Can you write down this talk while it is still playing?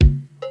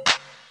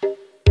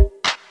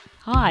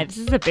Hi, this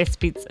is the best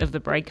bits of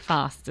the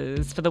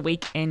Breakfasters for the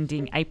week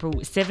ending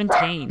April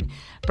 17.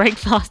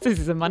 Breakfasters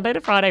is a Monday to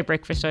Friday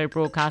breakfast show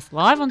broadcast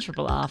live on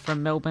Triple R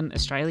from Melbourne,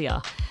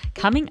 Australia.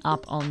 Coming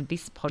up on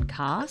this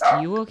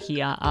podcast, you will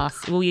hear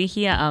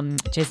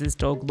Jez's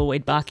dog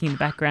Lloyd barking in the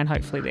background,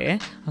 hopefully there.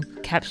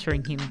 I'm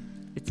capturing him.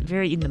 It's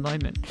very in the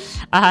moment.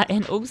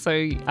 And also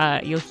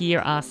you'll hear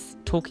us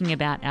talking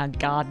about our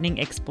gardening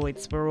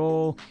exploits. We're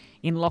all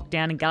in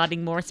lockdown and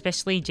gardening more,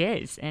 especially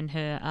Jez and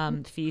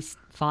her fierce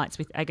fights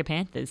with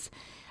agapanthus.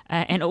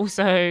 And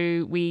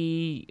also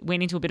we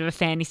went into a bit of a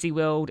fantasy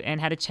world and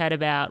had a chat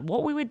about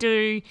what we would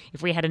do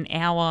if we had an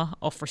hour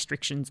off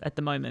restrictions at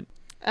the moment.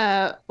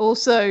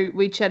 Also,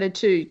 we chatted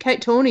to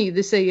Kate Torney, the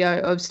CEO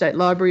of State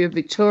Library of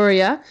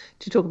Victoria,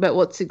 to talk about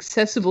what's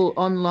accessible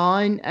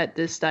online at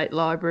the State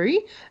Library.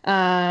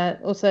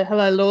 Also,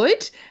 hello,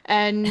 Lloyd.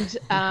 And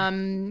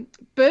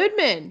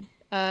Birdman,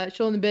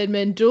 Sean the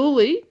Birdman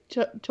Dooley,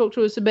 talked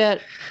to us about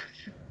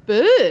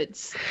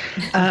birds.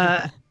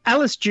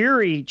 Alice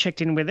Drury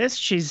checked in with us.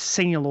 She's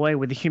senior lawyer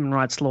with the Human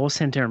Rights Law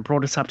Centre and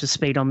brought us up to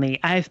speed on the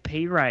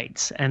AFP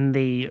rates and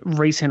the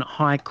recent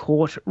High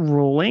Court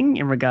ruling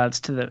in regards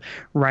to the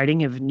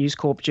rating of News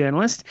Corp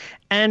journalists.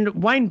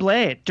 And Wayne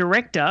Blair,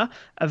 director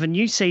of a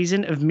new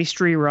season of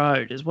Mystery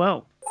Road as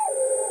well.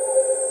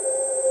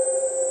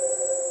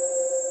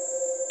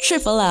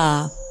 Triple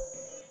R.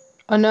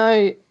 I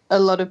know a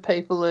lot of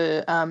people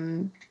are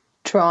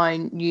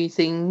trying new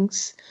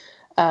things,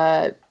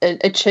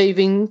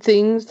 achieving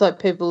things, like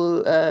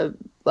people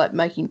like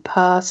making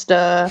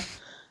pasta,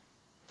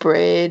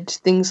 bread,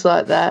 things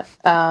like that.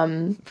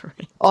 I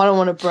don't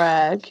want to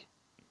brag,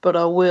 but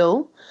I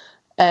will.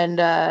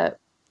 And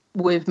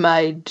we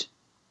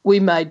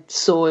made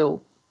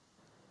soil.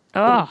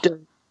 Oh.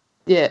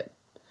 Yeah.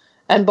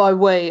 And by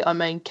we, I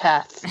mean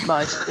Kath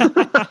mostly.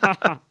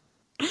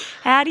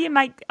 How do you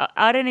make...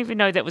 I don't even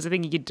know that was a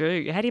thing you could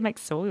do. How do you make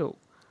soil?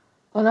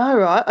 I know,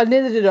 right?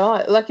 Neither did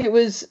I. Like, it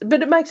was...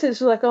 But it makes sense,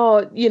 like,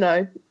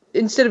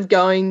 instead of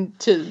going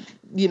to,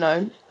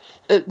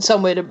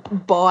 somewhere to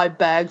buy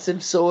bags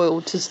of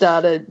soil to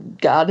start a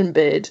garden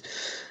bed,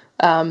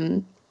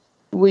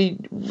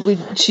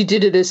 she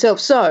did it herself.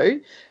 So,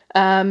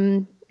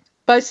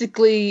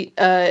 basically,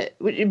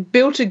 we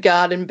built a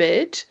garden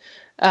bed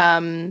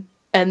and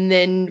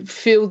then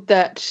filled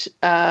that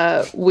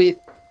with...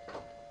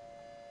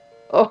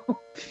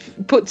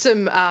 put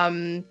some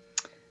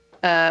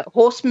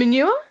horse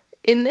manure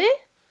in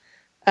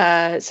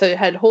there. So it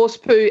had horse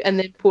poo and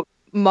then put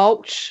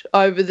mulch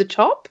over the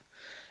top.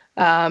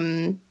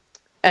 And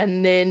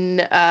then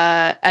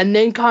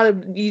kind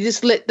of you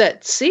just let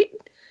that sit,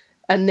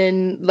 and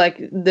then like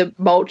the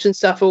mulch and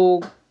stuff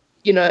all,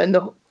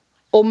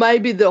 or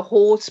maybe the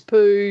horse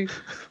poo.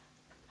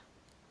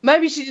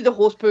 Maybe she did the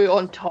horse poo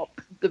on top.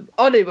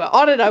 I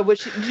don't know.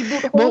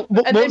 What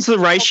was the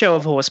ratio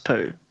of horse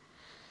poo?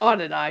 I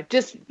don't know.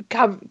 Just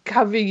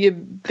cover your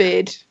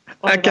bed.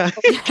 Okay.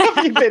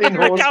 Cover your bed in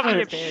horse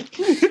poo.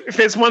 If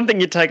there's one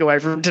thing you take away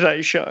from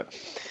today's show.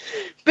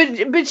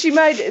 But she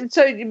made,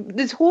 so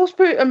there's horse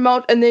poo and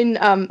mulch, and then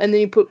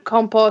you put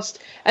compost,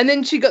 and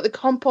then she got the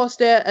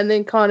compost out, and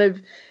then kind of,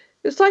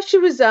 it's like she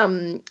was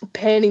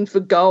panning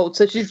for gold.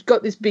 So she's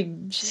got this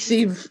big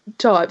sieve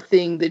type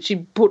thing that she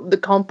put the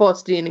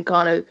compost in and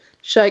kind of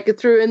shake it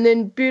through, and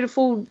then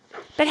beautiful.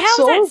 But how is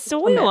that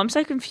soil? I'm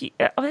so confused.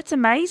 Oh, that's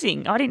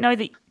amazing. I didn't know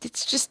that.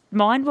 It's just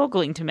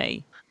mind-boggling to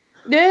me.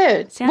 Yeah,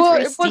 it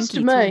was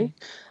to me.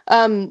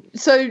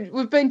 So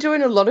we've been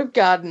doing a lot of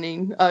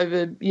gardening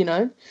over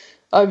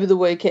the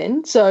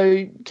weekend.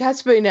 So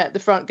Kat's been out the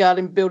front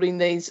garden building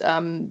these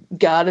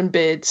garden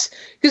beds,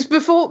 because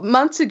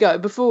months ago,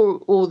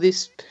 before all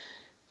this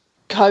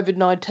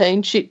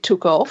COVID-19 shit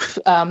took off,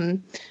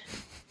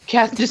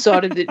 Kath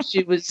decided that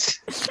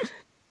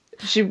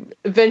she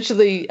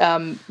eventually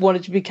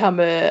wanted to become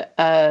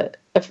a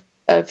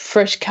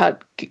fresh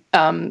cut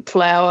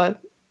flower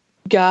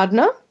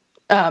gardener.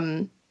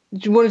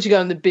 She wanted to go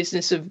in the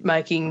business of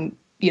making,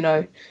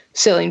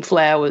 selling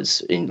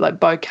flowers in like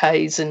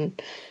bouquets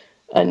and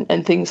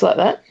things like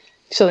that,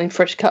 selling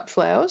fresh cut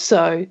flowers.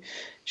 So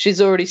she's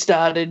already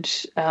started,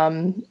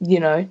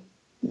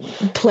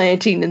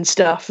 planting and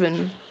stuff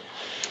and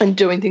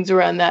doing things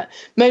around that.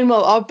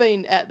 Meanwhile, I've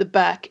been at the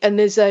back, and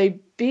there's a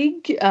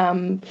big,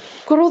 got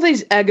all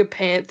these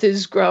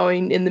agapanthus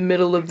growing in the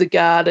middle of the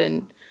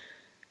garden.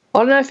 I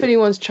don't know if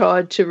anyone's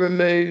tried to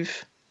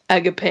remove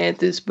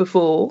agapanthus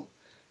before,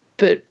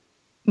 but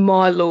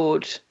my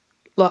Lord,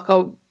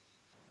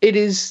 it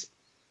is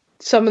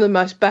some of the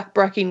most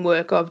backbreaking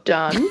work I've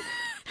done.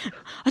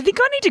 I think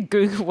I need to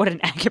Google what an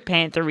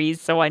agapantha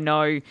is so I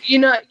know.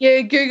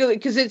 Google it,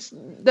 because it's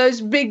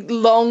those big,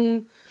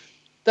 long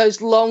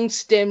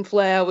stem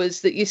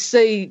flowers that you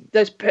see,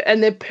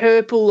 and they're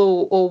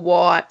purple or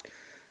white,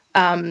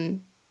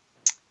 and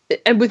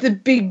with a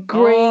big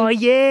green. Oh,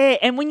 yeah.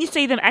 And when you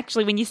see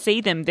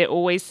them, they're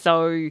always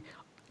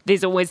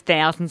there's always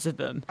thousands of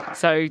them.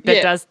 So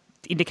that does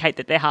indicate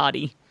that they're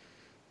hardy.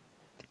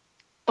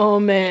 Oh,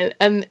 man.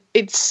 And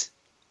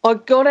I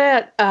got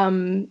out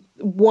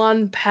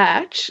one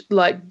patch,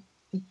 like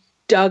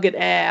dug it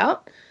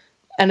out,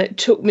 and it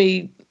took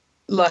me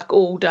like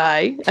all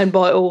day, and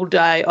by all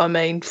day I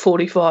mean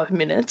 45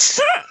 minutes.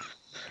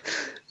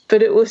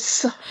 But it was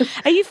so...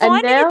 Are you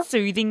finding it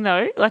soothing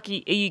though? Like,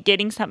 are you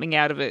getting something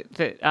out of it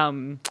that,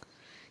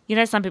 you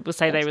know, some people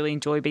say they really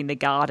enjoy being in the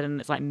garden.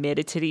 It's like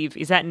meditative.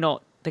 Is that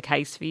not the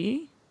case for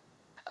you?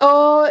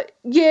 Oh,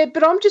 yeah,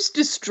 but I'm just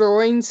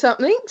destroying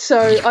something. So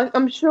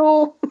I'm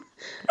sure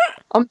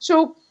That's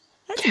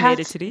Kat,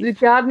 meditative. the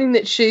gardening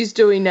that she's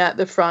doing at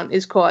the front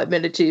is quite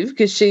meditative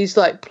because she's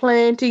like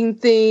planting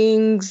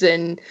things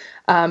and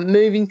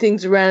moving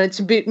things around. It's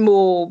a bit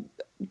more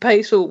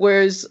peaceful,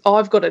 whereas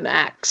I've got an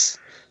axe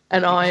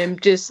and I am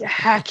just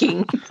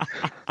hacking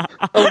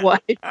away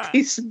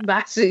this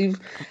massive...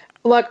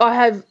 Like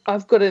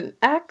I've got an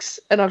axe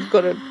and I've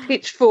got a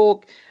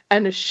pitchfork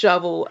and a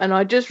shovel, and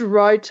I just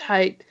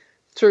rotate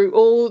through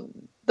all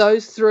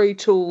those three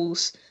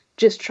tools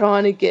just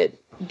trying to get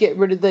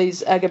rid of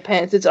these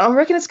agapanthus. I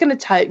reckon it's going to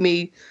take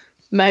me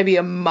maybe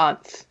a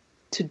month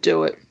to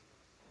do it.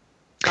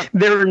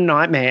 They're a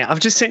nightmare. I've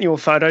just sent you a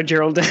photo,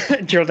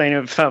 Geraldine,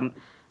 of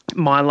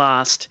my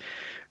last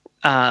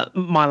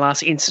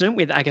incident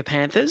with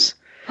agapanthus.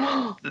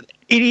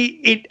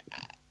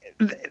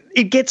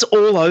 It gets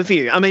all over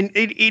you. I mean,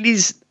 it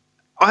is.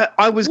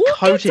 I was what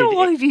coated. What gets all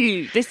over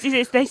you? They're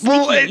sticky.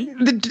 Well,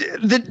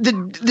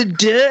 the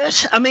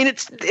dirt. I mean,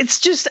 it's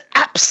just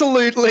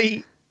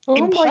absolutely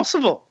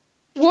impossible.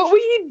 What were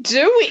you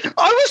doing?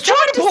 I was trying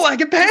to pull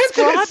agapanthus.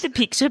 Describe the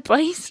picture,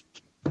 please,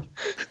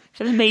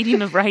 for the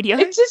medium of radio.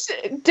 It's just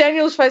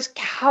Daniel's face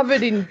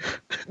covered in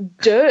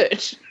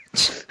dirt.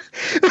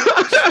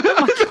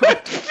 Oh my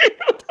God.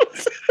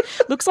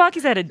 Looks like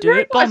he's had a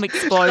dirt bomb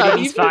explode in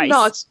his face.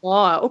 Nice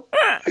smile.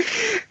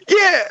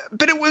 Yeah,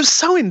 but it was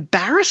so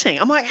embarrassing.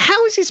 I'm like,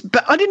 how is this?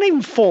 I didn't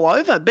even fall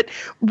over. But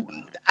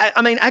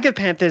I mean,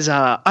 agapanthus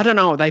are, I don't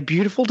know, are they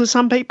beautiful to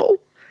some people?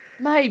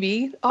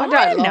 Maybe. I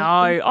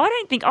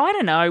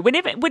don't know.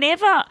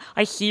 Whenever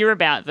I hear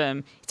about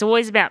them, it's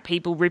always about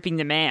people ripping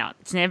them out.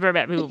 It's never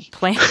about people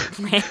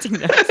planting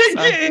them. So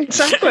Yeah,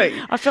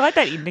 exactly. I feel like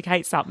that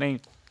indicates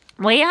something.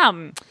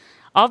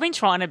 I've been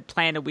trying to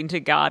plant a winter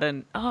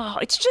garden. Oh,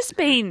 it's just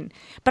been,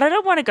 but I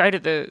don't want to go to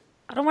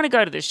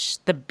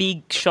the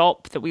big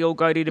shop that we all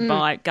go to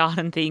buy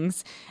garden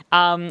things.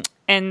 And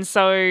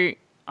so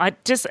I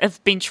just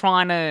have been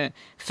trying to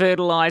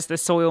fertilise the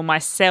soil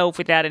myself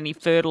without any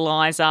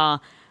fertiliser,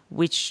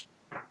 which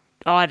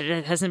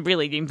it hasn't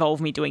really involved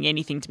me doing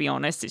anything, to be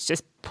honest. It's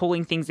just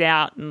pulling things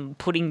out and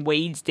putting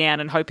weeds down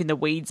and hoping the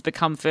weeds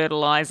become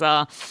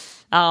fertiliser.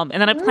 And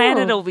then I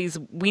planted all these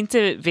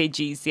winter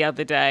veggies the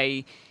other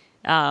day.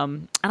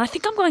 And I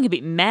think I'm going a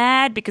bit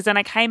mad because then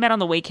I came out on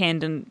the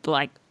weekend and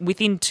like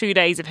within 2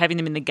 days of having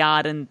them in the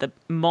garden, the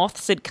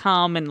moths had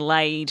come and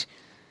laid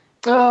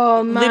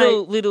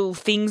little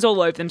things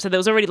all over them. So there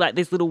was already like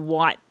these little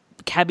white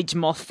cabbage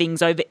moth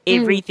things over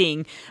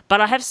everything.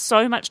 But I have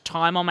so much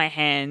time on my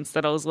hands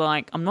that I was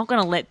like, I'm not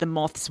going to let the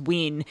moths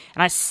win.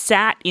 And I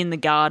sat in the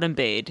garden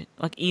bed,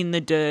 like in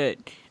the dirt,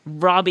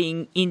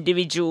 rubbing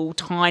individual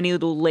tiny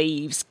little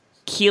leaves,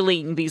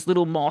 killing these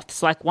little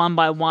moths like one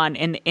by one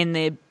and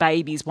their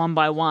babies one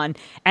by one.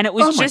 And it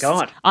was my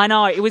God. I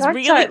know, it was Don't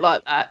really say it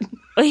like that.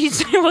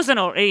 It wasn't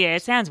all, yeah,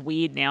 it sounds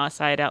weird now I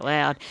say it out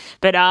loud.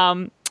 But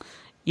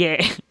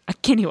yeah,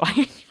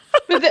 anyway.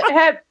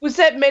 But was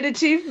that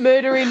meditative,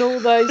 murdering all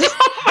those?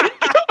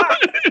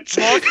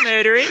 Moth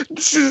murdering.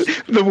 This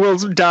is the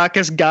world's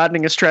darkest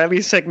gardening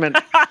Australia segment.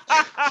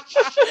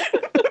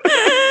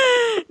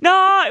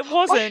 No, it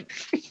wasn't.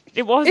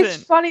 It wasn't.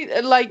 It's funny,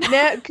 like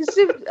now, because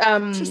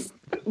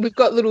we've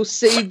got little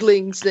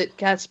seedlings that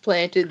Kat's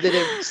planted that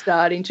are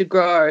starting to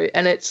grow,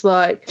 and it's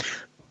like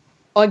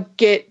I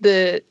get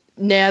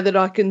now that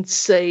I can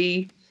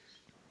see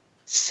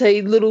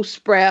little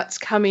sprouts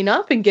coming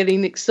up and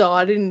getting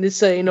excited and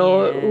seeing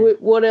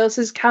what else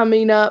is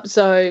coming up.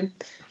 So,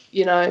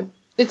 you know,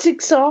 it's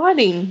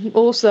exciting.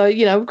 Also,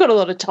 you know, we've got a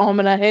lot of time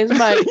on our hands,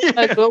 mate.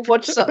 I've got to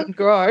watch something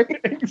grow.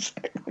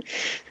 Exactly.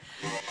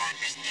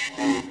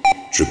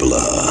 Triple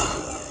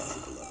R.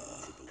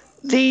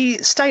 The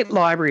State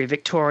Library of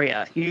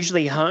Victoria,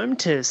 usually home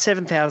to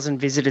 7,000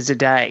 visitors a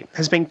day,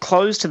 has been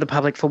closed to the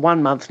public for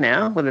 1 month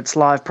now, with its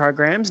live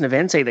programs and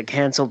events either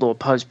cancelled or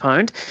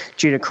postponed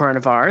due to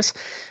coronavirus.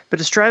 But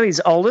Australia's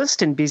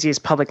oldest and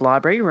busiest public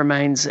library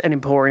remains an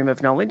emporium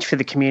of knowledge for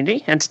the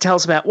community. And to tell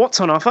us about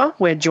what's on offer,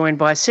 we're joined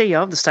by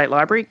CEO of the State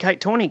Library,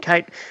 Kate Torney.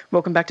 Kate,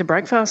 welcome back to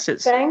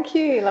Breakfasters. Thank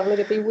you. Lovely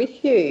to be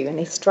with you in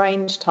these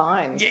strange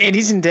times. Yeah, it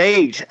is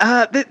indeed.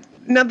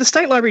 Now, the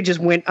State Library just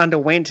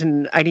underwent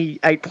an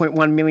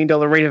 $88.1 million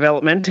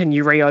redevelopment and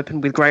you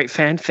reopened with great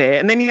fanfare,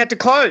 and then you had to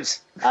close.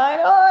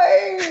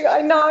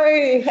 I know.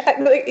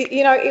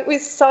 You know, it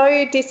was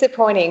so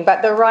disappointing,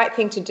 but the right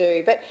thing to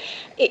do. But,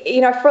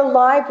 you know, for a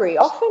library,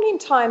 often in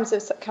times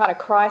of kind of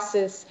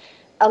crisis,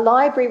 a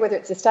library, whether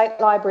it's a state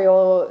library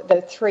or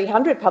the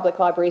 300 public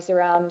libraries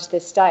around the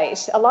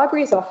state, a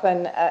library is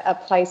often a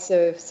place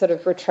of sort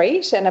of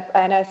retreat and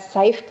a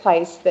safe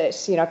place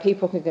that, you know,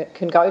 people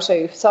can go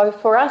to. So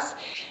for us,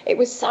 it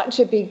was such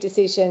a big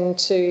decision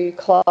to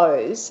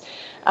close.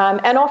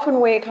 And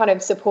often we're kind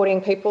of supporting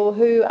people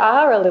who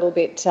are a little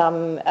bit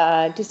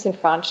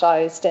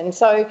disenfranchised. And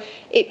so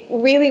it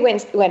really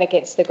went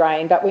against the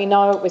grain, but we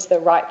know it was the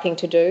right thing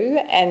to do.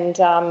 And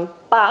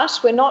but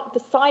we're not, the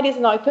site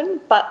isn't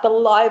open, but the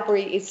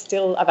library is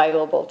still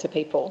available to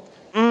people.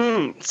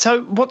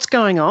 So what's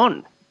going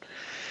on?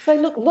 So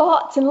look,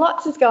 lots and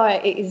lots is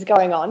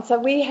going on. So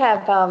we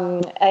have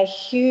a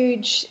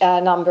huge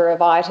number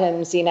of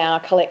items in our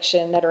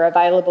collection that are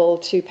available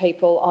to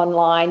people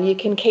online. You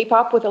can keep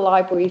up with the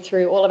library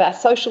through all of our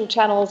social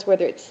channels,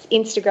 whether it's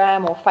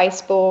Instagram or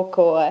Facebook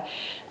or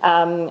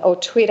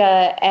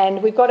Twitter.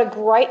 And we've got a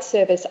great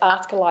service,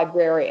 Ask a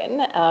Librarian,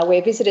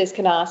 where visitors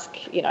can ask,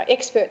 you know,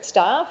 expert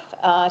staff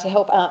to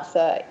help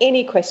answer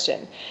any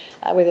question,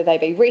 whether they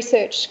be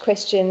research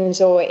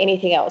questions or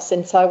anything else.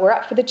 And so we're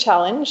up for the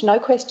challenge. No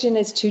question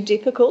is too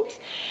difficult.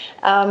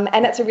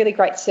 And that's a really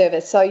great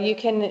service. So you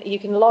can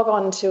log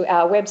on to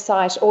our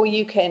website, or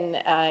you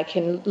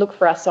can look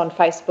for us on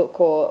Facebook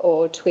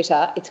or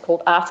Twitter. It's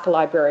called Ask a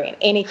Librarian.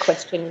 Any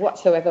question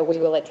whatsoever we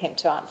will attempt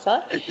to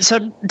answer.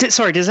 So,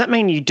 sorry, does that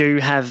mean you do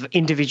have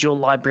individual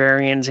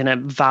librarians in a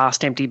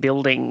vast empty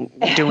building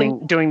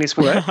doing this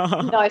work?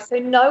 No, so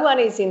no one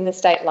is in the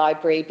State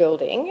Library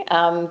building,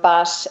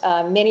 but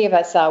many of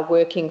us are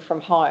working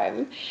from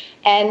home.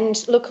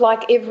 And look,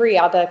 like every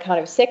other kind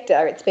of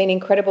sector, it's been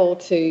incredible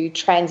to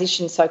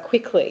transition so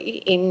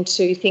quickly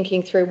into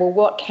thinking through, well,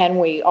 what can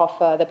we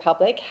offer the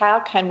public? How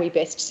can we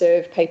best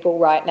serve people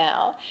right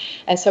now?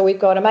 And so we've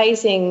got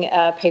amazing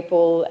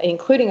people,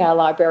 including our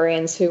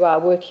librarians, who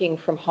are working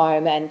from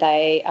home, and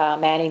they are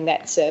manning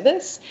that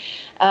service.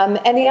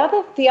 And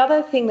the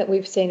other thing that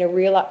we've seen a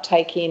real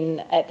uptake in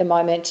at the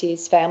moment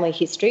is family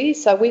history.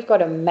 So we've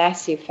got a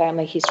massive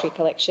family history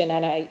collection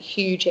and a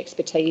huge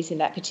expertise in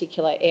that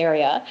particular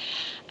area.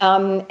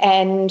 So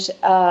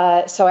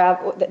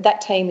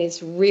that team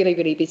is really,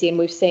 really busy, and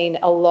we've seen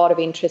a lot of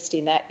interest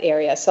in that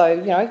area. So,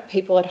 you know,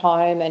 people at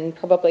home and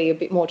probably a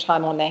bit more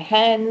time on their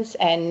hands,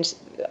 and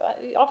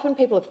often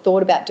people have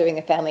thought about doing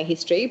a family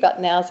history,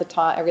 but now's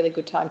a really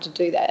good time to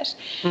do that.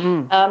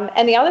 Mm-hmm.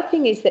 And the other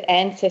thing is that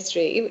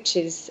Ancestry, which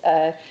is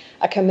a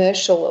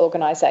commercial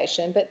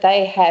organisation, but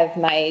they have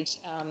made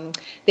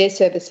their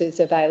services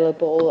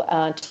available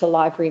to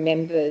library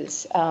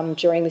members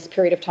during this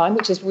period of time,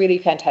 which is really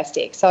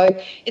fantastic. So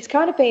it's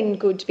kind of been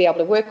good to be able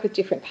to work with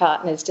different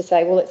partners to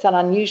say, well, it's an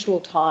unusual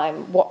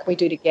time, what can we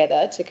do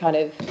together to kind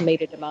of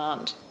meet a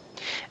demand?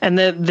 And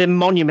the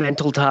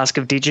monumental task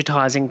of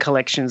digitising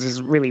collections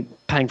is really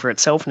paying for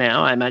itself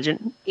now, I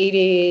imagine. It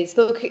is.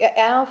 Look,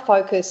 our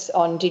focus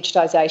on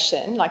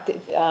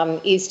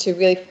digitisation is to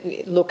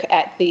really look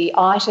at the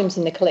items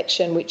in the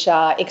collection which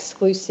are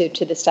exclusive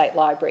to the State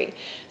Library.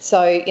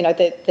 So, you know,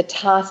 the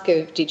task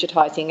of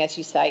digitising, as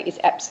you say, is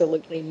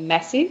absolutely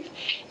massive.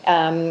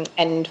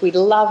 And we'd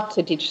love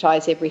to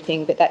digitise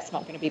everything, but that's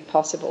not going to be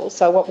possible.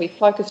 So what we've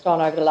focused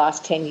on over the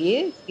last 10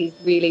 years is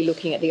really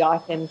looking at the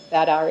items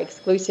that are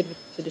exclusive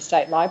to the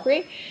State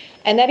Library.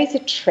 And that is a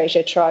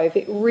treasure trove.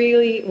 It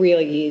really,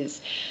 really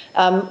is.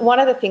 One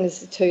of the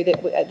things too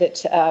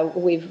that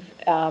we've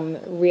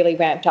really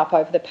ramped up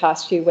over the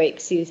past few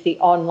weeks is the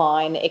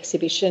online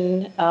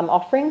exhibition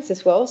offerings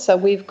as well. So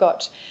we've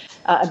got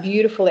a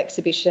beautiful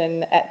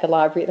exhibition at the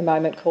library at the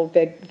moment called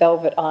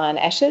Velvet Iron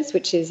Ashes,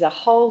 which is a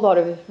whole lot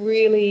of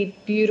really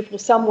beautiful,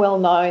 some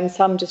well-known,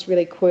 some just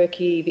really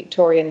quirky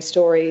Victorian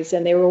stories,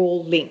 and they're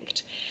all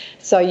linked.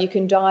 So you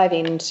can dive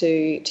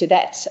into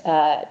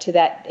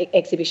that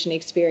exhibition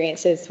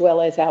experience as well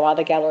as our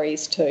other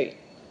galleries too.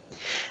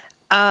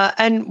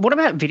 And what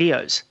about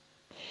videos?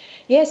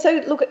 Yeah,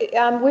 so look,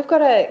 we've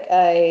got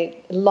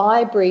a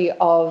library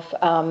of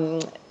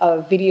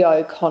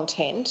video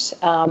content,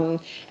 and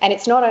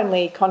it's not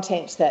only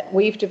content that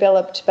we've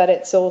developed, but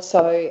it's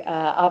also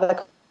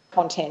other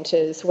content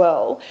as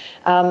well.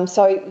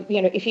 So,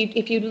 you know,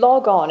 if you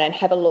log on and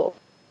have a look,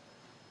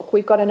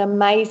 we've got an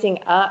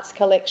amazing arts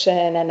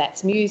collection, and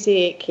that's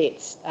music,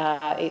 it's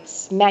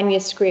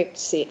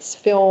manuscripts, it's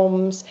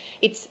films,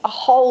 it's a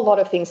whole lot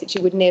of things that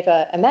you would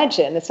never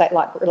imagine the State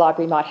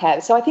Library might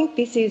have. So I think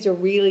this is a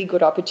really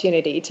good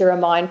opportunity to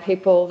remind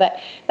people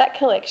that that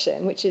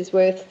collection, which is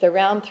worth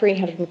around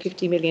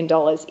 $350 million,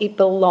 it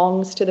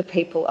belongs to the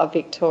people of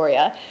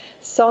Victoria.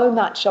 So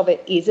much of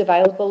it is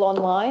available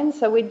online,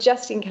 so we're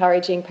just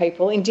encouraging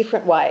people in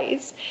different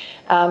ways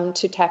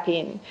to tap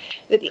in.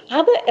 But the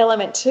other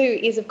element too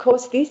is, of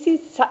course, this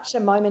is such a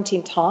moment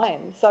in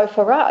time. So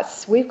for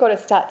us, we've got to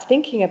start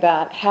thinking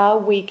about how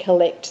we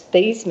collect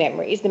these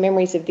memories, the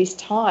memories of this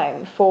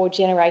time, for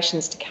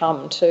generations to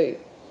come too.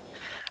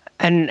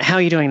 And how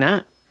are you doing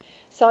that?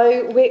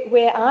 So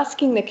we're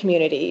asking the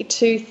community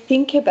to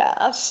think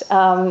about,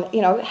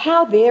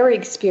 how they're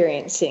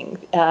experiencing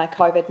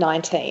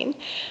COVID-19.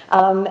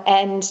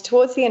 And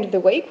towards the end of the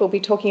week, we'll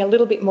be talking a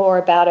little bit more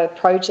about a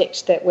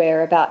project that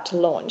we're about to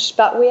launch.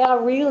 But we are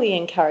really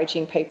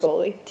encouraging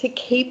people to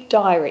keep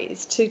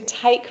diaries, to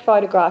take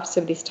photographs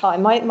of this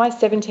time. My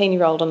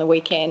 17-year-old on the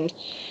weekend,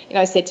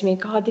 said to me,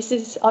 God,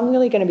 I'm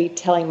really going to be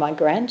telling my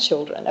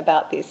grandchildren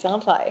about this,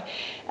 aren't I?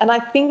 And I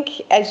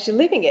think as you're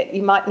living it,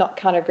 you might not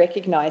kind of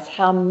recognise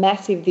how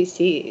massive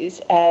this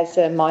is as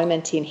a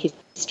moment in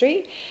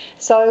history.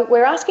 So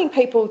we're asking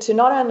people to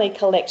not only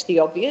collect the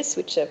obvious,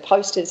 which are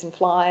posters and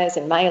flyers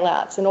and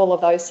mail-outs and all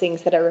of those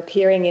things that are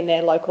appearing in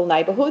their local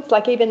neighbourhoods,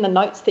 like even the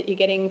notes that you're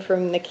getting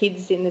from the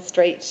kids in the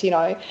streets, that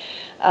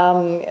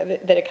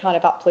are kind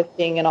of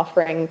uplifting and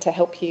offering to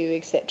help you,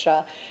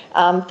 etc.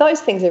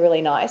 Those things are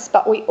really nice,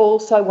 but we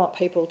also want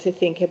people to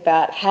think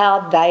about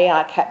how they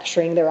are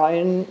capturing their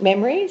own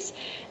memories.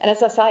 And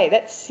as I say,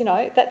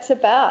 that's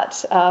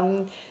about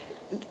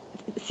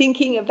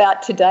thinking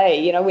about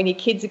today, when your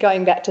kids are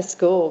going back to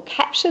school.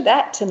 Capture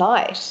that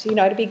tonight,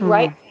 it'd be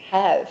great to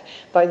have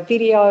both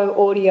video,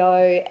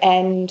 audio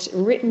and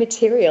written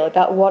material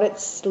about what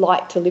it's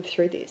like to live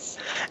through this.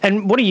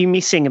 And what are you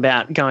missing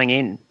about going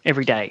in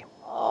every day?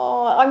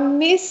 Oh, I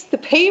miss the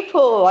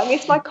people. I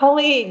miss my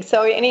colleagues.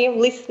 So any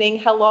listening,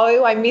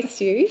 hello, I miss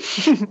you.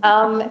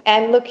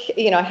 And look,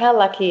 how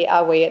lucky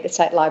are we at the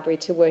State Library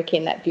to work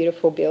in that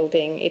beautiful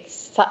building? It's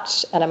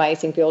such an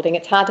amazing building.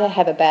 It's hard to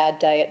have a bad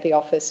day at the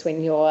office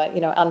when you're,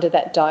 under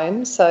that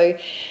dome. So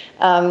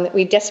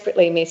we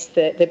desperately miss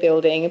the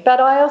building. But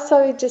I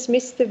also just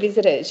miss the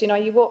visitors.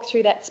 You walk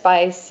through that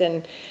space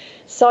and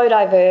so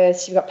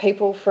diverse. You've got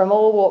people from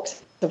all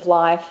walks of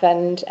life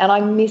and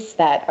I miss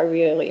that. I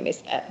really miss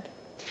that.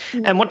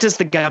 And what does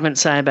the government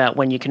say about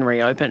when you can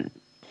reopen?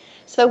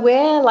 So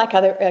we're, like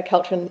other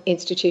cultural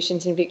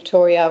institutions in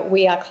Victoria,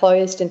 we are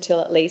closed until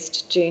at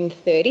least June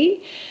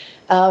 30.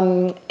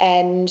 And,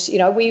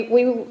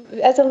 we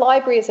as a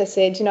library, as I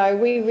said,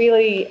 we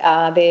really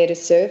are there to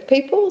serve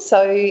people.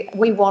 So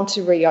we want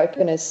to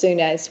reopen as soon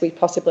as we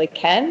possibly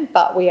can,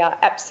 but we are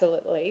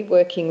absolutely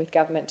working with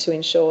government to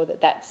ensure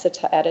that that's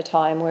at a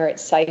time where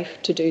it's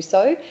safe to do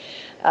so.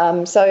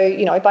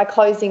 By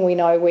closing, we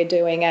know we're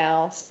doing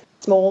our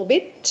small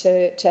bit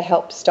to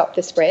help stop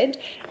the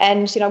spread.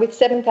 And, with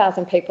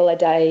 7,000 people a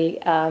day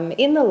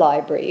in the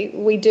library,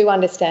 we do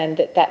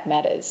understand that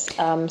matters.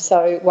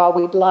 So while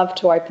we'd love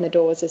to open the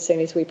doors as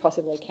soon as we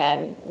possibly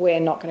can, we're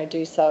not going to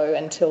do so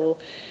until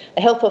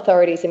the health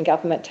authorities and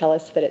government tell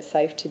us that it's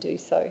safe to do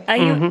so.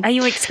 Are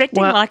you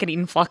expecting like an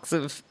influx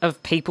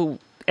of people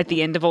at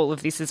the end of all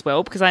of this as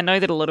well? Because I know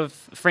that a lot of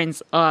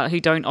friends who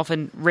don't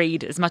often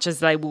read as much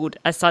as they would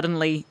are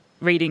suddenly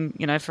reading,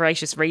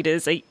 voracious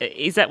readers.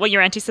 Is that what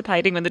you're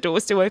anticipating when the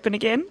doors do open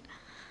again?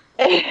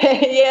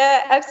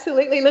 Yeah,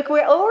 absolutely. Look,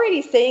 we're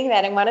already seeing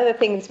that, and one of the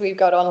things we've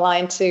got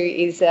online too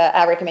is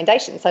our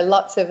recommendations. So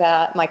lots of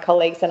my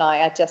colleagues and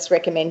I are just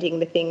recommending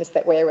the things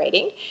that we're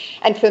reading.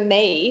 And for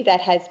me, that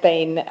has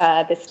been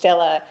the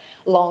Stella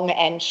long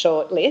and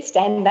short list,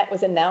 and that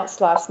was announced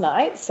last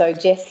night. So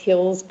Jess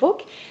Hill's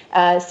book,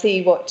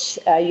 See What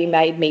You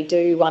Made Me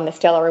Do, won the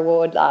Stella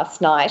Award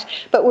last night.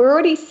 But we're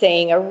already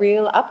seeing a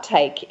real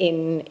uptake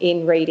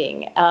in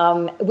reading,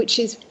 which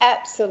is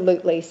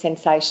absolutely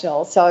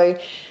sensational. So,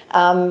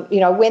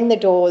 when the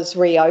doors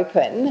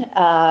reopen,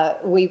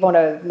 we want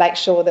to make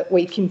sure that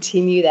we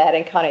continue that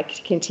and kind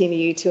of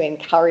continue to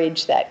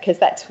encourage that, because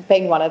that's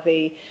been one of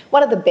the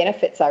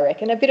benefits, I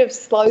reckon. A bit of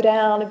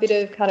slowdown, a bit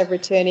of kind of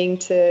returning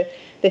to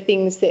the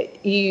things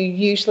that you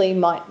usually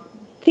might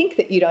think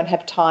that you don't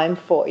have time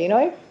for,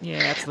 Yeah,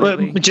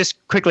 absolutely. Well,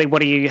 just quickly,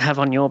 what do you have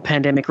on your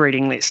pandemic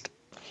reading list?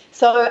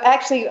 So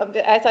actually,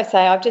 as I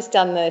say, I've just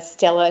done the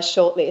Stella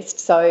shortlist.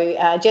 So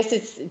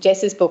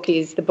Jess's book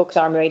is the book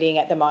that I'm reading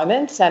at the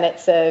moment, and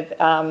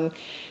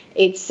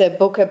it's a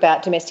book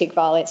about domestic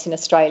violence in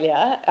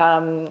Australia,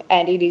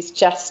 and it is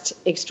just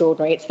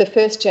extraordinary. It's the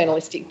first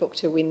journalistic book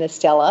to win the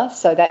Stella,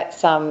 so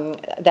that's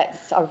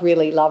I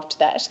really loved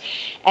that.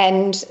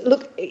 And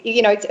look,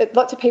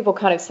 lots of people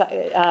kind of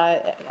say,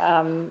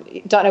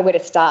 don't know where to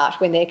start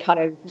when they're kind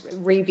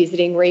of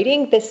revisiting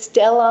reading. The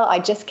Stella, I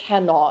just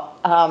cannot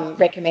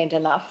recommend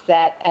enough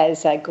that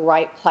as a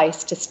great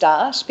place to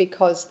start,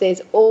 because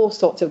there's all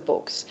sorts of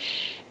books,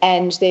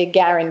 and they're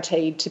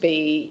guaranteed to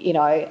be,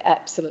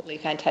 absolutely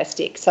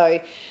fantastic. So,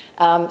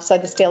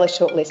 the Stella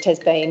shortlist has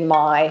been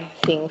my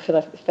thing for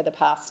the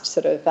past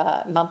sort of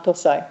month or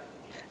so.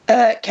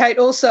 Kate,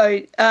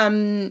 also,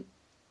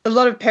 a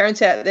lot of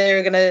parents out there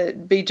are going to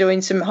be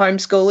doing some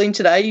homeschooling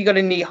today. You got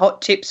any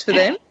hot tips for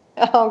them?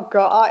 Oh,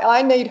 God,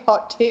 I need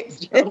hot tips,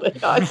 Geraldine.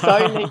 I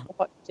so need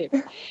hot tips.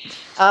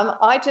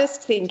 I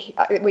just think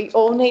we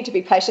all need to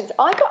be patient.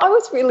 I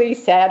was really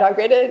sad. I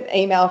read an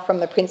email from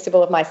the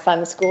principal of my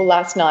son's school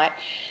last night,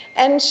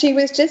 and she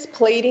was just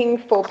pleading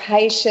for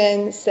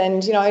patience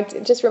and,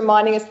 just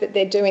reminding us that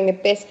they're doing the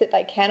best that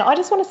they can. I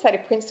just want to say to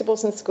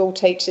principals and school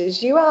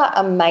teachers, you are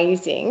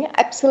amazing,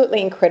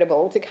 absolutely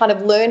incredible to kind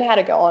of learn how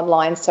to go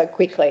online so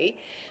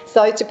quickly.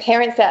 So to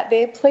parents out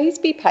there, please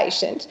be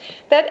patient.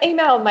 That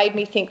email made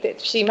me think that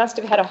she must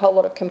have had a whole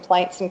lot of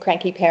complaints and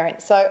cranky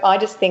parents. So I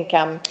just think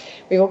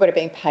we've all got to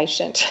be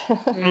patient.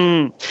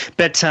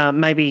 But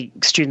maybe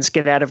students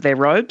get out of their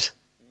robes?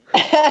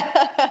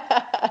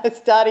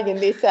 Starting in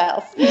this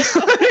house.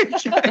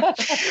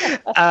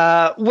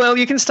 Well,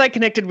 you can stay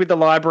connected with the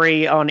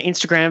library on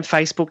Instagram,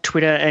 Facebook,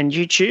 Twitter and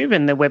YouTube,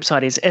 and the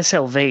website is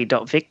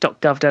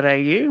slv.vic.gov.au,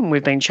 and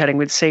we've been chatting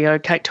with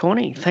CEO Kate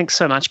Torney. Thanks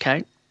so much,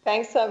 Kate.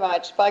 Thanks so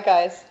much. Bye,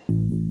 guys.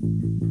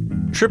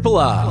 Triple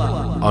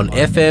R on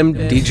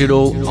FM,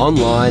 digital,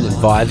 online and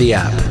via the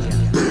app.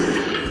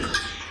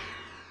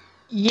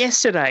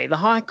 Yesterday, the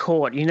High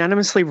Court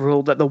unanimously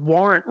ruled that the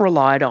warrant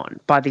relied on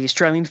by the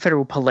Australian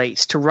Federal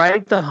Police to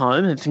raid the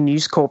home of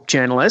News Corp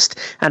journalist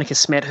Annika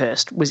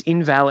Smethurst was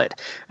invalid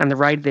and the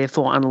raid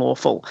therefore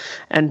unlawful.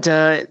 And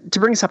to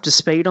bring us up to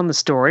speed on the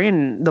story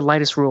and the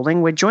latest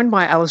ruling, we're joined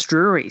by Alice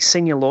Drury,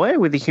 senior lawyer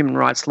with the Human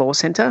Rights Law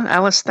Centre.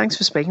 Alice, thanks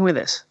for speaking with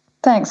us.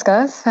 Thanks,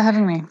 guys, for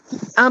having me.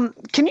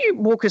 Can you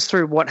walk us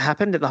through what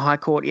happened at the High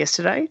Court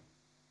yesterday?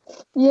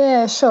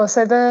 Yeah, sure.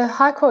 So the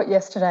High Court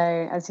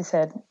yesterday, as you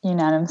said,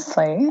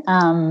 unanimously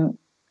found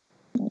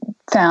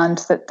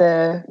that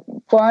the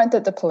warrant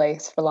that the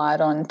police relied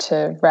on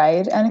to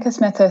raid Annika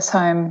Smethurst's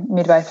home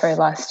midway through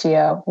last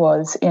year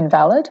was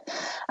invalid.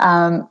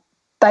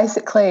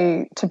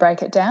 Basically, to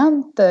break it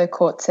down, the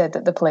court said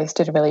that the police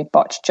did a really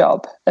botched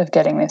job of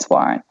getting this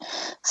warrant.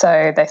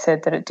 So they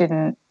said that it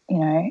didn't,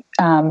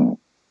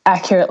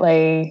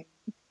 accurately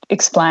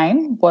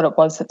explain what it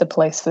was that the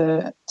police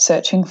were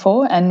searching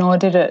for, and nor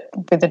did it,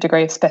 with a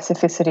degree of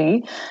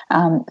specificity,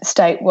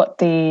 state what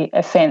the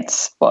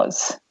offence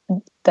was.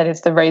 That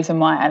is the reason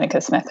why Annika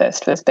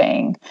Smethurst was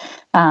being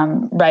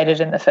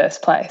raided in the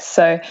first place.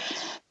 So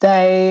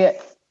they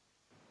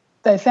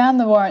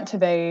found the warrant to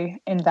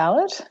be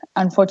invalid.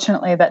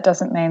 Unfortunately, that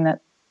doesn't mean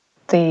that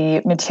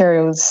the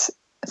materials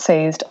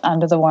seized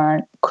under the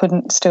warrant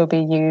couldn't still be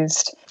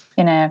used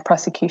in a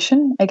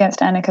prosecution against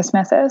Annika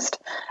Smethurst.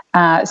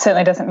 It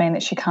certainly doesn't mean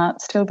that she can't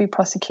still be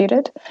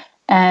prosecuted.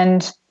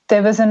 And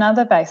there was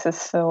another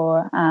basis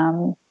for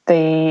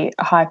the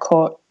High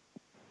Court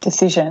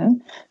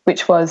decision,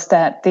 which was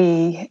that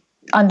the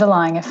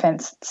underlying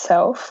offence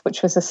itself,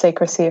 which was a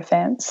secrecy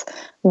offence,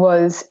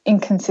 was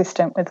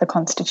inconsistent with the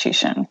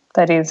Constitution.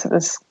 That is, it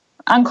was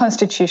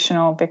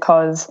unconstitutional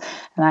because,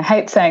 and I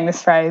hate saying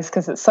this phrase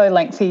because it's so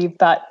lengthy,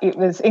 but it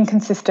was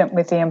inconsistent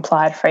with the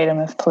implied freedom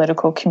of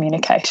political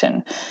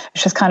communication,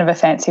 which is kind of a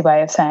fancy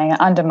way of saying it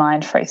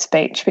undermined free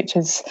speech, which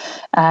is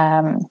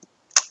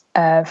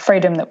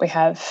freedom that we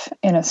have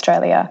in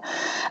Australia.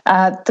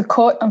 The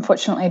court,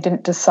 unfortunately,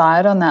 didn't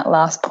decide on that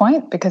last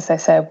point because they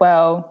said,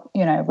 well,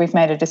 we've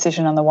made a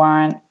decision on the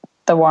warrant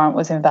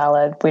was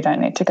invalid, we don't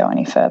need to go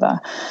any further.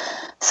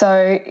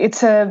 So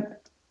it's a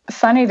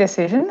funny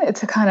decision.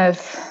 It's a kind of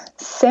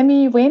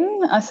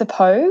semi-win, I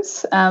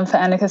suppose, for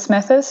Annika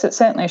Smethurst. It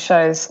certainly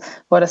shows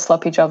what a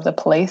sloppy job the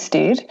police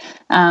did,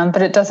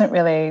 but it doesn't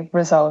really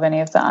resolve any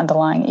of the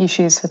underlying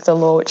issues with the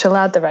law which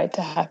allowed the raid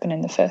to happen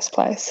in the first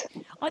place.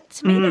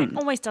 To me, that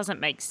almost doesn't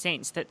make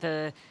sense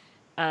that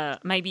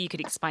maybe you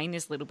could explain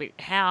this a little bit,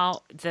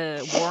 how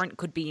the warrant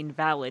could be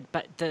invalid,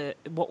 but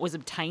what was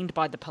obtained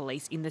by the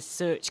police in the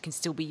search can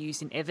still be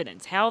used in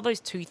evidence. How are those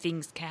two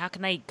things, how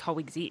can they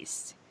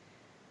coexist?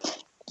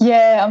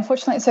 Yeah,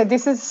 unfortunately. So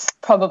this is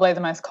probably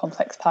the most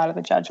complex part of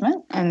the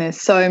judgment, and there's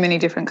so many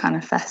different kind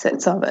of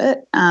facets of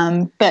it.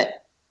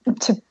 But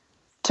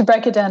to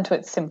break it down to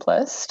its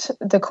simplest,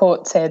 the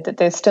court said that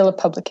there's still a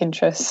public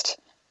interest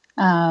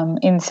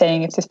in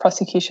seeing if this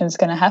prosecution is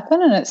going to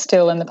happen, and it's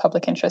still in the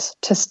public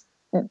interest to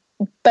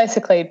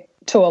basically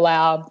to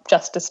allow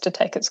justice to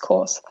take its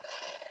course.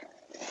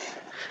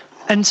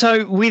 And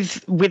so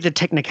with the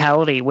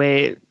technicality,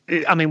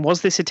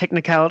 was this a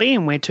technicality,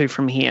 and where to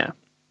from here?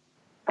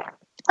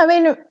 I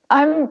mean,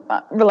 I'm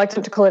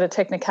reluctant to call it a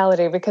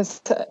technicality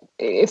because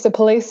if the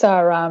police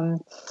are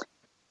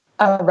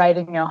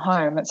raiding your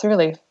home, it's a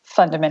really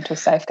fundamental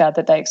safeguard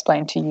that they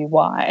explain to you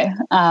why.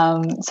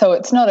 So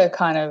it's not a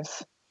kind of,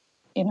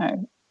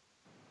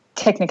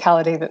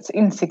 technicality that's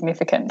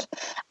insignificant.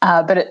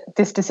 But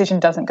this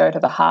decision doesn't go to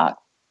the heart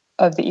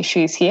of the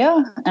issues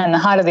here. And the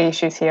heart of the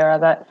issues here are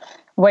that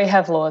we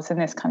have laws in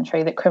this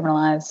country that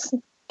criminalise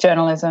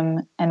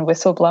journalism and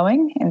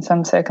whistleblowing in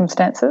some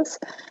circumstances.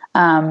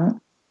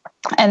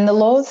 And the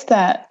laws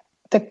that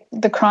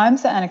the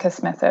crimes that Annika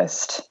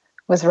Smethurst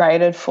was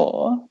raided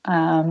for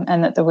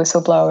and that the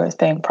whistleblower is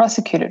being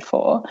prosecuted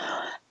for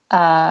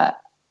have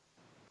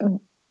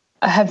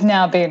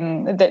now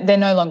been, they're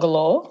no longer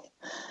law.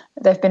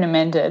 They've been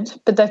amended,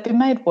 but they've been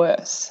made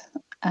worse.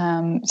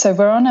 So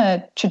we're on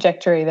a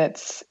trajectory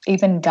that's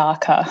even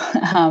darker.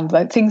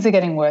 But things are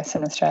getting worse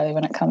in Australia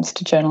when it comes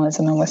to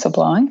journalism and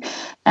whistleblowing,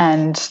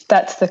 and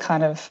that's the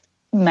kind of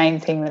main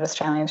thing that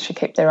Australians should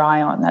keep their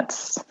eye on.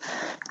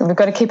 We've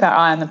got to keep our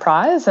eye on the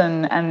prize,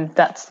 and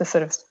that's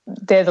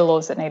they're the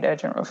laws that need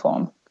urgent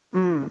reform.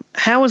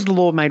 How was the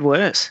law made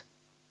worse?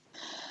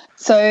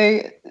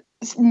 So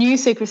new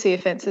secrecy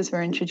offences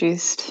were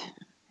introduced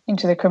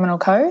into the criminal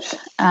code,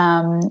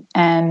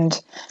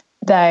 and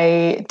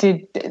there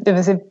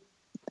was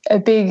a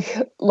big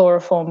law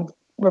reform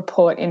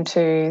report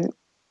into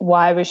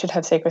why we should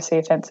have secrecy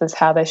offences,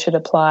 how they should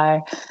apply,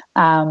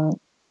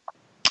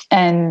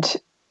 and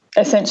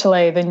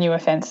essentially the new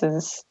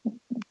offences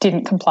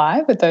didn't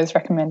comply with those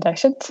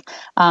recommendations.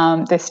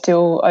 They're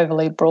still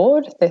overly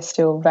broad, they're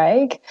still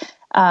vague,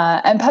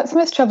 and perhaps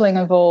most troubling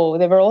of all,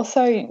 there were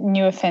also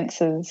new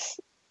offences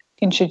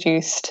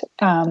introduced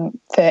for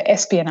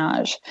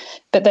espionage,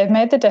 but they've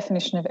made the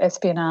definition of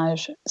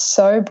espionage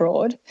so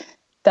broad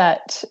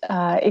that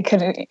it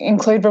could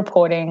include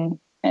reporting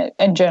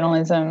and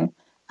journalism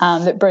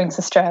that brings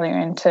Australia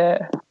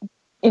into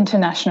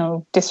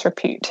international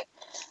disrepute,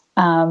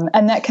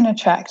 and that can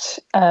attract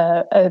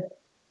a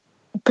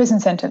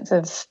prison sentence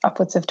of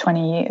upwards of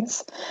 20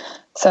 years.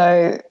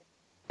 So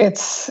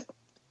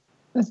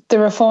the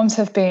reforms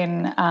have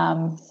been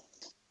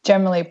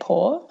generally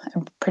poor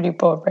and pretty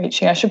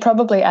broad-reaching. I should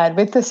probably add,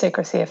 with the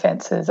secrecy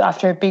offences,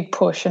 after a big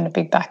push and a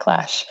big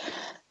backlash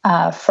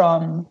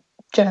from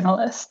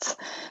journalists,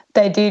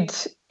 they did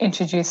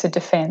introduce a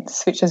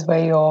defence, which is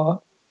where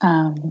you're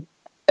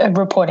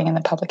reporting in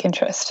the public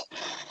interest.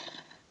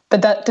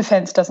 But that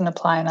defence doesn't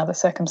apply in other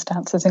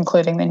circumstances,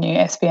 including the new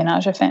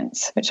espionage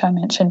offence, which I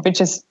mentioned,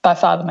 which is by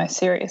far the most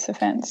serious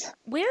offence.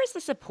 Where has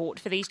the support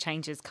for these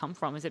changes come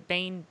from? Has it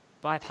been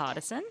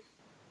bipartisan?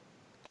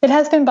 It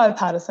has been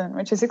bipartisan,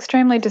 which is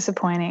extremely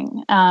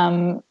disappointing.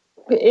 And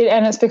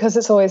it's because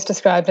it's always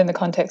described in the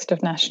context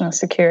of national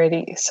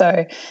security.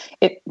 So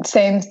it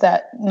seems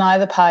that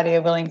neither party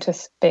are willing to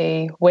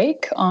be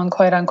weak on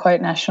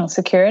quote-unquote national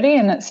security,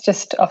 and it's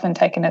just often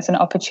taken as an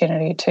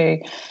opportunity to,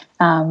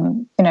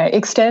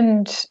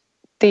 extend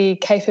the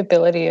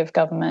capability of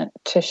government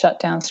to shut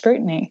down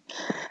scrutiny.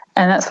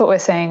 And that's what we're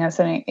seeing as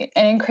an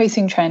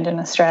increasing trend in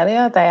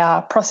Australia. They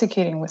are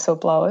prosecuting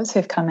whistleblowers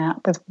who've come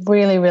out with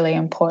really, really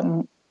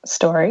important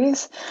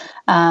stories,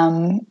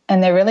 and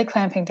they're really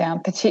clamping down,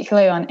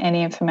 particularly on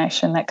any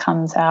information that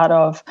comes out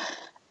of,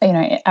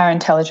 our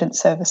intelligence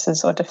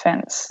services or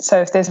defence.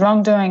 So if there's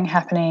wrongdoing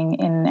happening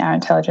in our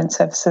intelligence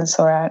services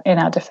or in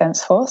our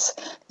defence force,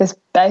 there's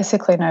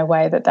basically no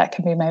way that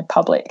can be made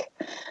public.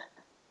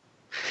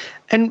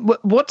 And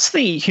what's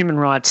the Human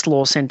Rights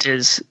Law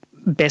Centre's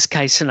best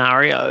case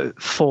scenario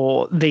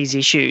for these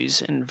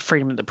issues and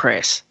freedom of the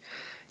press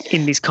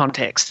in this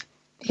context?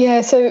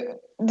 Yeah, so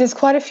there's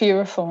quite a few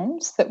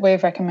reforms that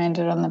we've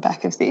recommended on the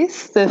back of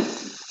this. The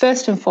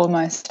first and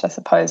foremost, I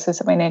suppose, is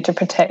that we need to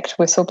protect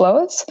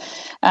whistleblowers.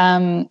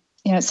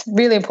 It's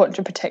really important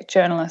to protect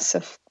journalists,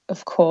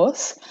 of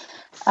course,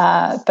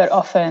 but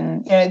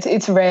often,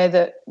 it's rare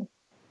that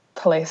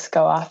police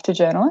go after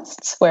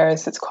journalists,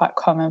 whereas it's quite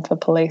common for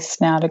police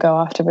now to go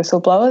after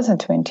whistleblowers and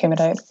to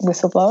intimidate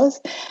whistleblowers.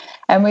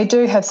 And we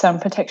do have some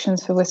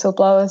protections for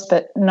whistleblowers,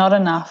 but not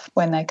enough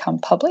when they come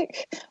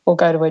public or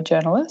go to a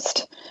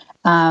journalist.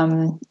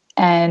 And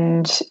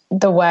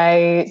the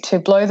way to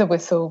blow the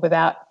whistle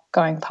without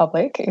going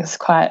public is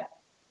quite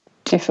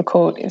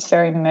difficult. It's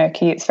very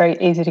murky. It's very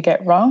easy to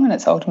get wrong, and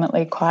it's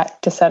ultimately quite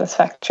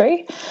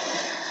dissatisfactory.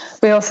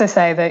 We also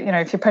say that,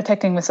 if you're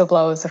protecting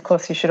whistleblowers, of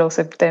course, you should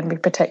also then be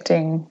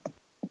protecting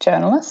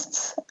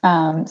journalists.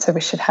 So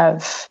we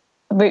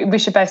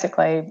should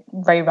basically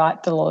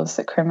rewrite the laws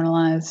that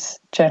criminalise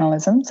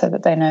journalism so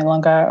that they no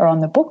longer are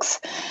on the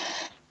books.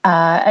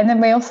 And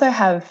then we also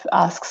have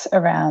asks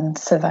around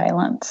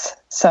surveillance.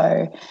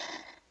 So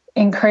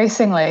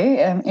increasingly,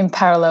 in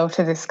parallel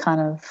to this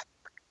kind of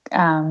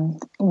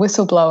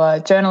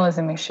whistleblower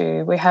journalism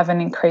issue, we have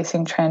an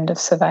increasing trend of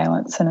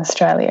surveillance in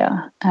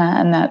Australia,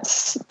 and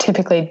that's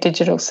typically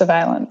digital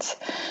surveillance.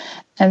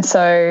 And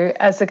so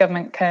as the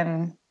government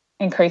can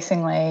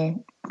increasingly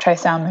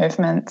trace our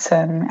movements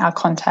and our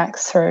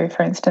contacts through,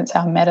 for instance,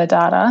 our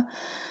metadata,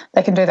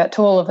 they can do that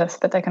to all of us,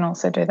 but they can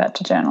also do that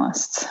to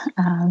journalists.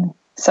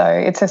 So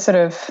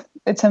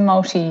it's a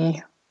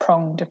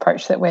multi-pronged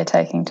approach that we're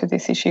taking to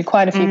this issue.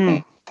 Quite a few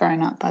things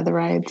thrown up by the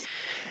raids.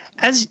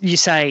 As you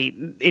say,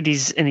 it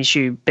is an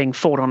issue being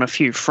fought on a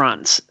few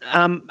fronts.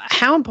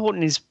 How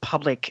important is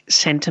public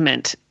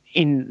sentiment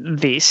in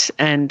this,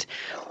 and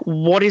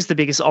what is the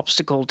biggest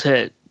obstacle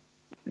to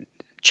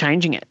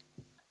changing it?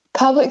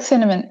 Public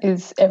sentiment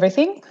is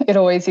everything. It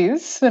always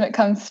is when it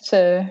comes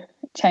to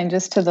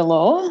changes to the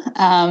law.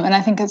 And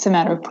I think it's a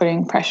matter of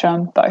putting pressure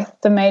on both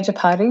the major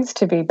parties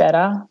to be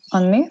better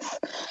on this.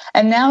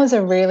 And now is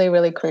a really,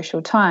 really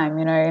crucial time.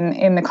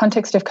 In the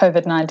context of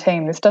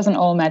COVID-19, this doesn't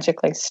all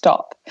magically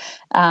stop.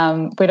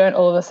 We don't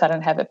all of a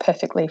sudden have a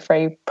perfectly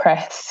free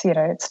press.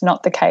 It's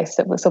not the case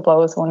that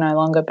whistleblowers will no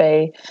longer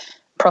be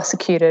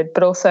prosecuted,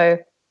 but also,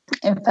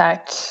 in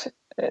fact,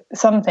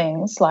 some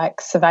things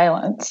like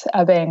surveillance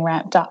are being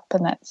ramped up,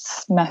 and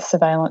that's mass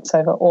surveillance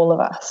over all of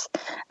us.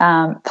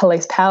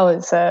 Police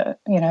powers are,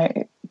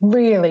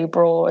 really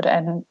broad,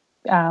 and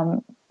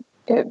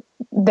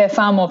they're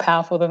far more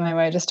powerful than they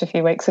were just a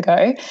few weeks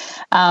ago.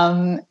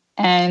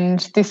 And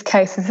this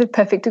case is a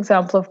perfect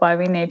example of why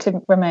we need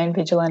to remain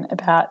vigilant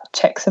about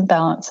checks and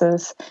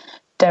balances,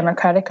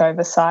 democratic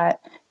oversight,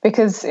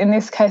 because in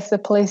this case the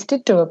police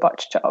did do a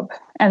botched job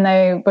and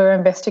they were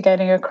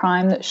investigating a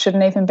crime that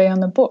shouldn't even be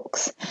on the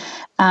books.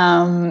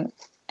 And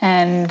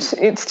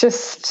it's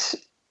just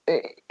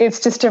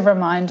a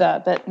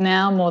reminder that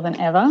now more than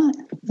ever,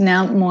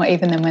 now more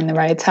even than when the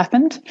raids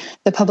happened,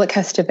 the public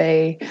has to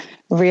be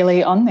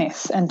really on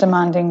this and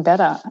demanding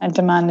better and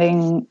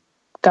demanding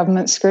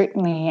government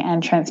scrutiny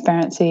and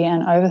transparency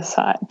and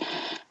oversight,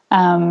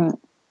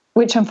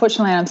 which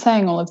unfortunately I'm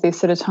saying all of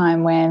this at a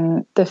time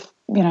when the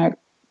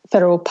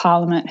federal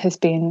parliament has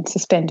been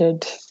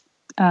suspended.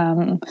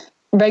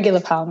 Regular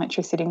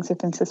parliamentary sittings have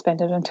been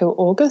suspended until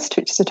August,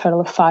 which is a total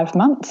of 5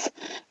 months,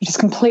 which is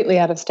completely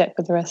out of step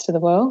with the rest of the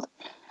world.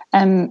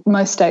 And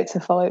most states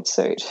have followed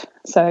suit.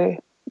 So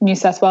New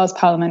South Wales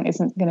Parliament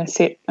isn't going to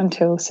sit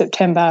until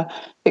September.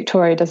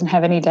 Victoria doesn't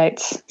have any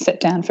dates set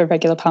down for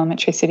regular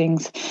parliamentary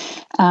sittings.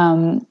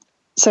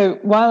 So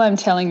while I'm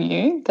telling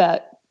you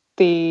that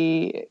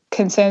the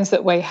concerns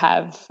that we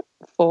have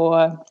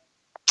for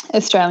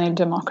Australian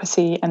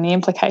democracy and the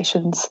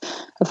implications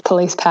of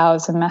police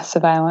powers and mass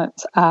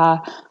surveillance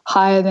are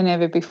higher than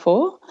ever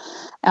before,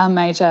 our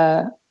main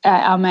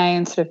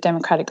sort of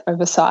democratic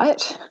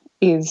oversight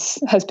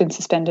has been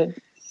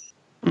suspended.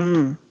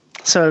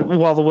 So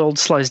while the world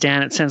slows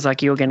down, it sounds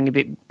like you're getting a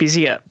bit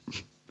busier.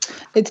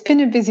 It's been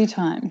a busy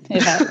time.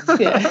 It has,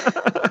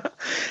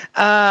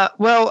 yeah.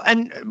 Well,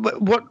 and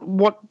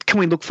what can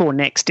we look for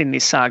next in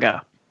this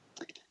saga?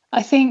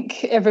 I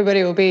think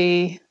everybody will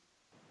be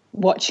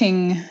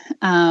watching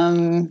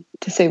to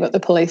see what the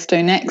police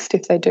do next,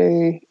 if they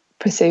do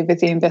proceed with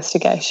the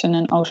investigation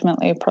and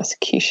ultimately a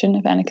prosecution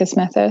of Annika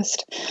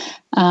Smethurst.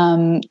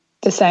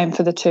 The same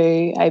for the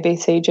two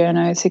ABC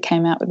journos who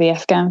came out with the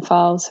Afghan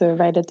files, who were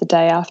raided the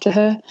day after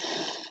her.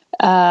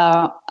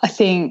 I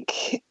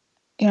think,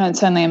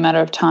 it's only a matter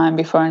of time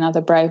before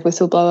another brave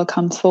whistleblower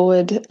comes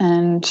forward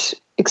and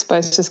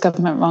exposes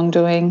government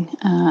wrongdoing,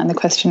 and the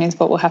question is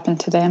what will happen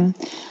to them.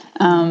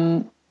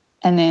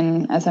 And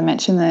then, as I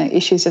mentioned, the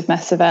issues of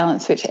mass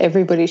surveillance, which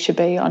everybody should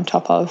be on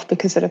top of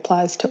because it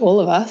applies to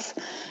all of us,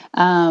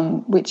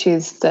 which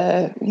is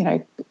the,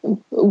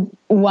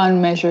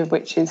 one measure of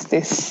which is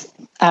this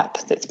app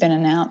that's been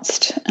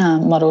announced,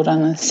 modelled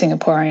on the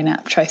Singaporean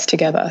app Trace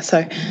Together.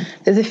 So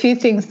there's a few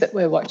things that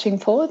we're watching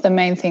for. The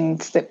main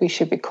things that we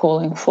should be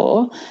calling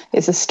for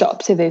is a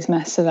stop to these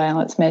mass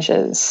surveillance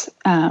measures,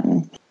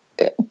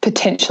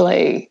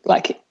 potentially,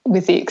 like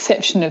with the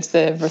exception of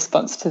the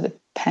response to the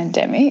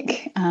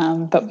pandemic,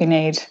 but we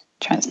need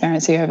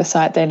transparency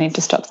oversight. They need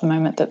to stop the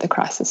moment that the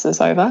crisis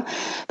is over.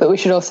 But we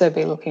should also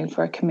be looking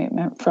for a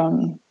commitment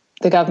from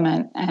the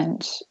government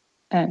and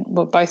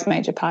both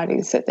major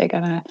parties that they're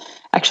going to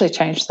actually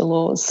change the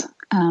laws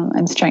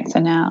and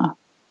strengthen our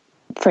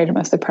freedom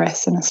of the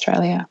press in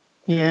Australia.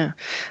 Yeah.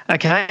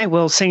 Okay.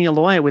 Well, senior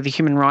lawyer with the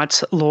Human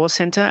Rights Law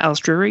Centre, Alice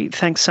Drury,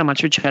 thanks so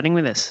much for chatting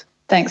with us.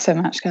 Thanks so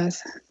much,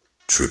 guys.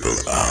 Triple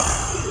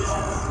R.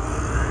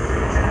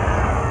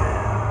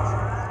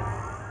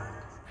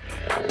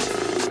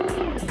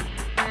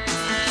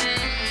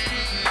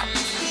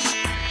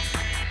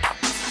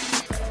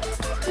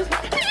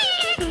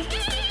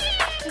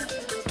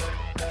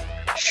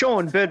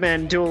 Sean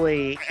Birdman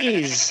Dooley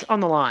is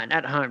on the line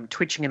at home,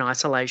 twitching in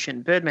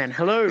isolation. Birdman,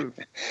 hello.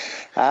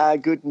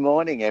 Good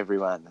morning,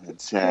 everyone.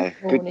 It's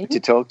good to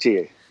talk to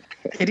you.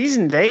 It is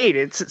indeed.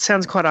 It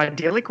sounds quite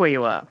idyllic where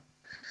you are.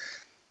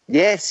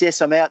 Yes.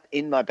 I'm out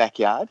in my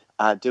backyard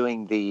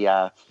doing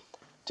the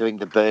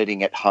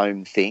birding at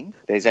home thing.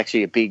 There's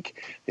actually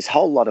there's a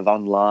whole lot of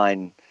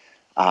online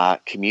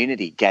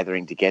community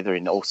gathering together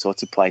in all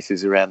sorts of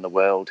places around the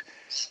world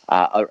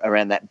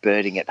around that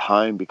birding at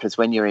home, because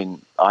when you're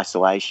in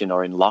isolation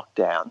or in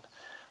lockdown,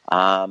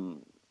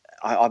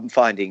 I'm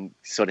finding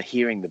sort of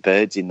hearing the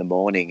birds in the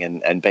morning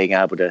and being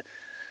able to,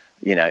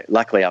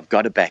 luckily I've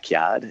got a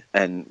backyard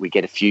and we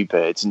get a few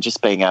birds, and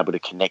just being able to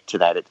connect to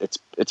that,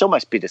 it's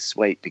almost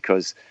bittersweet,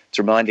 because it's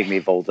reminding me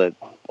of all the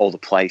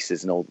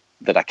places and all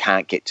that I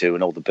can't get to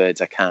and all the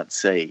birds I can't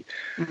see.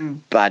 Mm-hmm.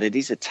 But it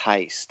is a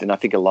taste, and I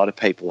think a lot of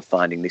people are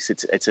finding this.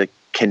 It's a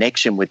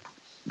connection with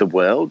the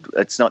world.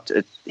 It's not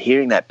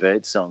hearing that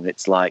bird song.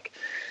 It's like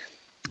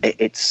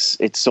it's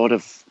sort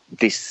of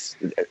this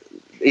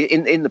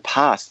in the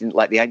past,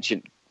 like the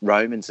ancient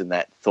Romans and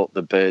that thought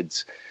the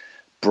birds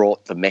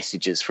brought the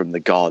messages from the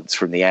gods,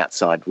 from the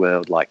outside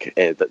world. Like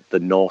the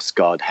Norse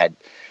god had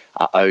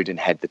Odin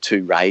had the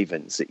two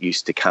ravens that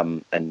used to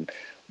come and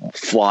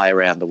fly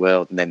around the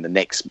world, and then the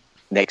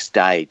next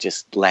day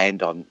just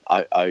land on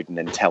Odin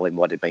and tell him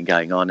what had been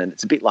going on. And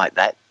it's a bit like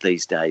that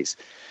these days.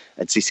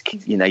 It's this,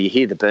 you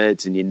hear the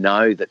birds and you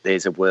know that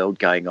there's a world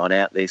going on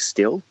out there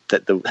still,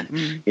 that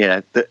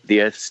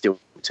the Earth's still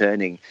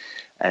turning,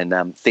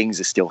 and things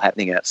are still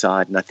happening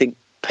outside. And I think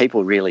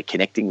people are really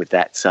connecting with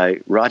that. So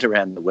right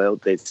around the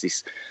world, there's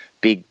this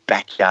big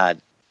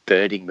backyard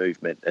birding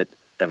movement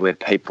where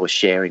people are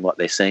sharing what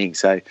they're seeing.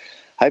 So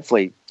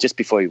hopefully, just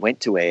before we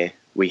went to air,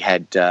 we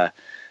had our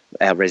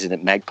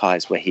resident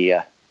magpies were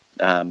here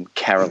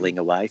carolling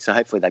away. So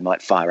hopefully they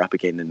might fire up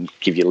again and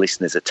give your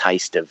listeners a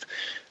taste of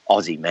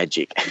Aussie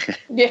magic.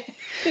 Yeah,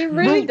 it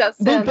really does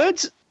sound... Well,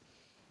 birds...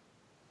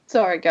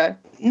 Sorry, go.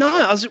 No,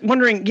 I was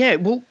wondering,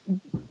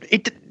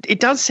 it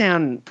does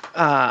sound,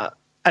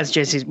 as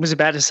Jesse was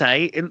about to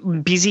say,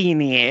 busy in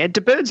the air. Do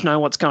birds know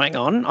what's going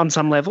on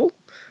some level?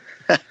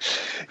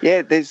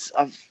 Yeah,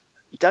 I've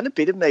done a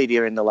bit of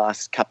media in the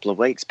last couple of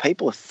weeks.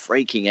 People are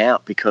freaking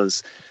out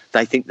because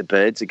they think the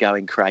birds are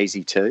going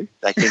crazy too.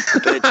 They think the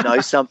birds know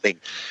something.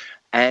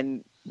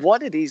 And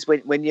what it is,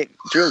 when you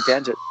drill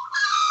down to...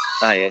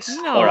 Oh, yes.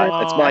 Aww. All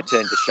right, it's my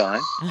turn to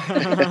shine.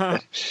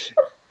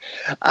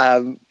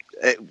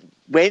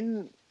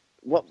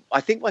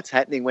 I think what's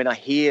happening when I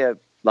hear,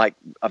 like,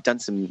 I've done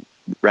some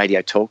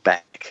radio talk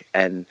back,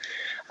 and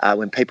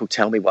when people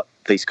tell me what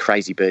these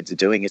crazy birds are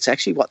doing, it's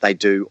actually what they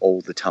do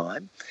all the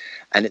time.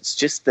 And it's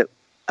just that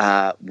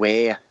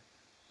we're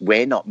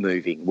not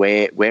moving.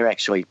 We're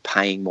actually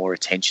paying more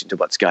attention to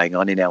what's going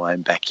on in our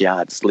own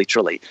backyards,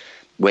 literally.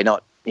 We're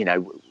not,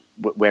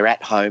 we're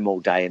at home all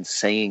day and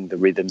seeing the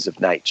rhythms of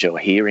nature or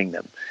hearing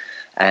them.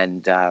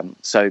 And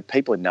so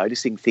people are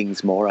noticing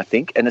things more, I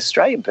think. And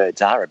Australian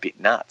birds are a bit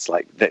nuts.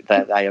 Like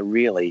they are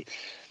really,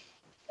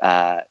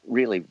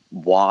 really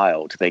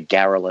wild. They're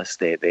garrulous.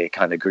 They're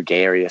kind of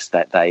gregarious.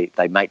 That they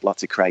make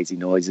lots of crazy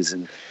noises.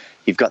 And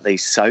you've got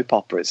these soap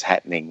operas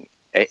happening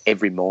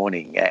every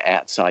morning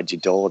outside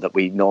your door that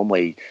we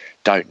normally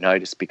don't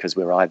notice because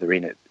we're either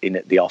in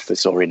at the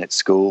office or in at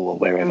school or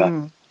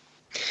wherever.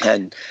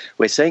 And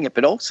we're seeing it.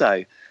 But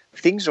also,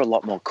 things are a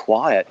lot more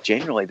quiet.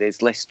 Generally,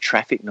 there's less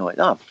traffic noise.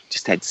 Oh, I've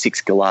just had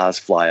 6 galahs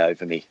fly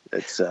over me.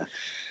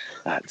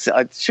 I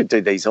should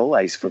do these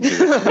always from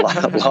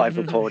the live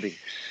reporting.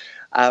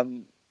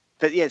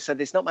 But yeah, so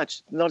there's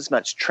not as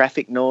much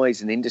traffic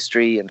noise and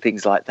industry and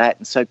things like that.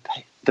 And so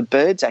the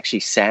birds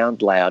actually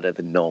sound louder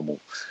than normal,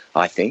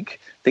 I think.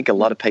 I think a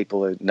lot of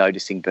people are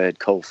noticing bird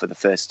call for the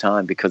first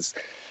time because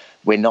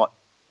we're not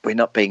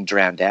being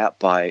drowned out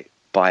by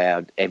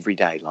our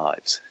everyday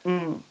lives.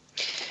 Mm.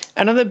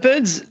 And are the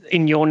birds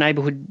in your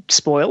neighbourhood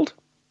spoiled?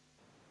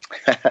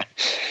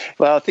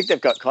 Well, I think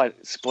they've got quite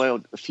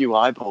spoiled a few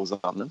eyeballs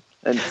on them.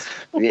 And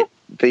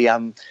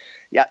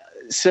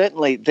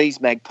certainly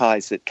these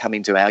magpies that come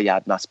into our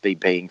yard must be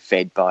being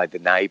fed by the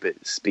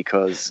neighbours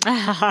because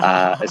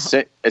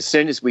as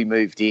soon as we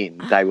moved in,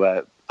 they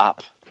were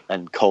up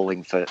and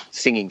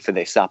singing for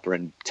their supper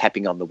and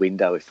tapping on the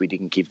window if we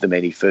didn't give them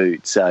any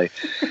food. So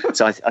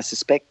I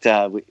suspect,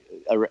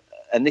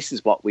 and this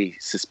is what we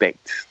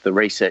suspect, the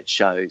research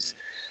shows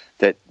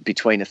that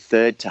between a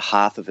third to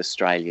half of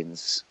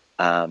Australians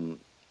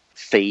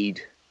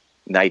feed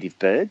native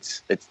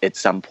birds at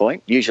some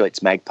point. Usually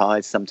it's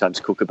magpies,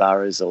 sometimes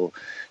kookaburras or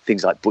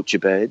things like butcher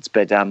birds.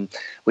 But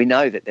we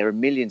know that there are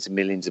millions and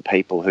millions of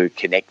people who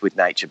connect with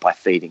nature by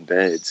feeding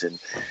birds.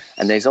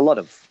 And there's a lot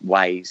of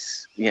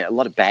ways, a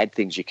lot of bad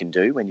things you can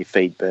do when you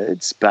feed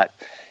birds. But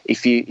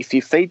if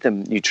you feed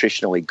them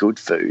nutritionally good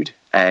food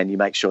and you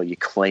make sure you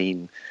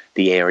clean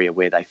the area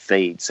where they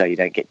feed so you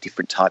don't get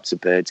different types of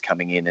birds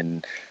coming in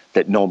and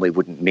that normally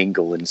wouldn't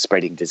mingle and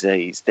spreading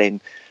disease, then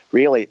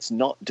really it's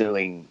not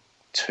doing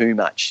too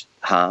much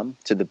harm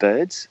to the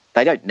birds.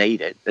 They don't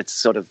need it. It's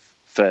sort of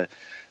for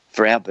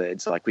our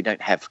birds, like we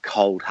don't have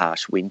cold,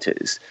 harsh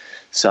winters.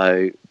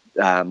 So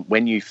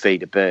when you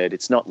feed a bird,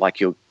 it's not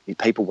like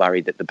people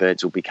worry that the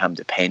birds will become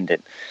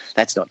dependent.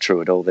 That's not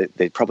true at all.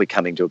 They're probably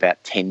coming to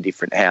about 10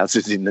 different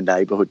houses in the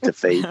neighbourhood to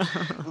feed.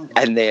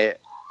 and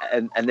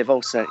they've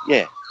also,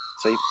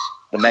 so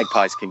the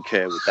magpies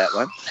concur with that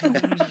one.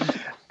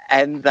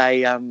 And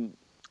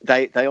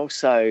they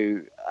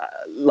also,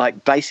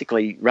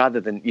 basically, rather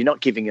than, you're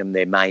not giving them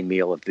their main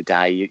meal of the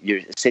day,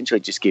 you're essentially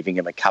just giving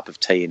them a cup of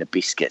tea and a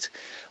biscuit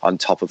on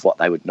top of what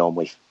they would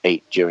normally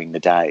eat during the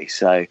day.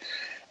 So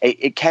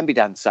it can be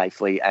done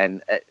safely,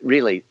 and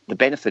really the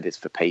benefit is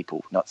for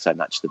people, not so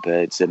much the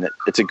birds, and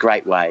it's a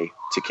great way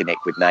to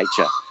connect with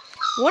nature.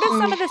 What are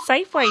some of the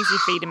safe ways you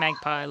feed a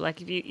magpie?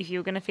 Like if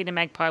you're going to feed a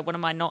magpie, what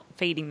am I not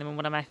feeding them and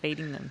what am I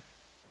feeding them?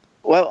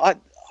 Well,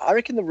 I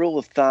reckon the rule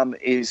of thumb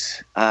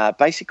is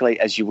basically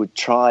as you would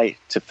try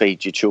to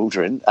feed your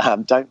children.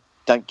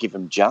 Don't give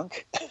them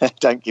junk.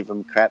 Don't give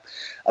them crap.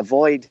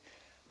 Avoid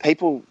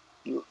people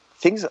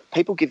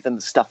give them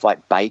stuff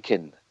like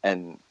bacon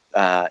and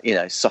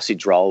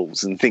sausage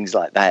rolls and things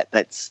like that.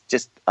 That's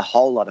just a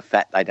whole lot of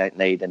fat they don't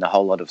need and a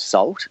whole lot of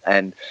salt.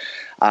 And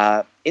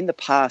in the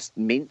past,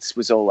 mince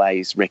was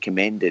always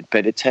recommended,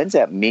 but it turns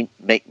out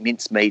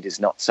mince meat is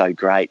not so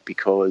great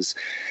because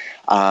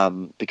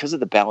of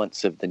the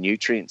balance of the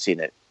nutrients in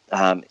it.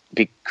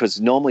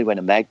 Because normally when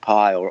a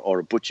magpie or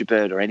a butcher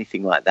bird or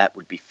anything like that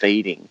would be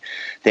feeding,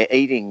 they're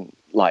eating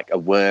like a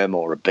worm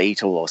or a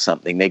beetle or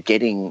something. They're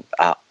getting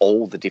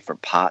all the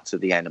different parts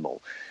of the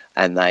animal.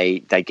 and they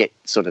get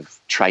sort of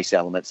trace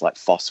elements like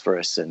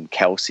phosphorus and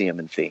calcium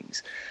and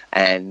things.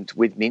 And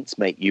with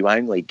mincemeat, you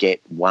only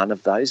get one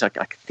of those. I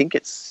think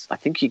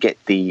you get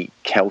the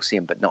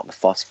calcium but not the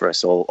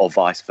phosphorus, or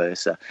vice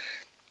versa.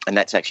 And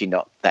that's actually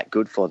not that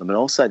good for them. And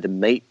also the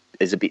meat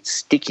is a bit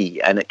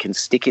sticky, and it can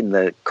stick in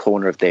the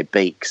corner of their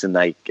beaks, and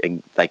they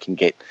can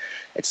get,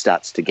 it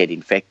starts to get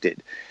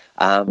infected.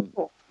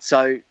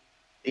 So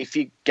if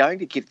you're going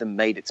to give them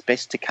meat, it's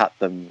best to cut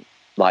them.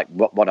 Like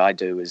what I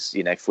do is,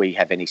 if we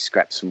have any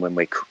scraps from when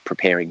we're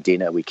preparing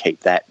dinner, we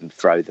keep that and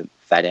throw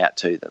that out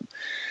to them.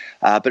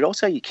 But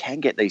also you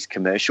can get these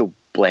commercial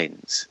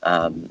blends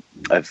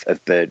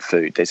of bird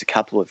food. There's a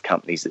couple of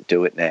companies that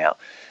do it now,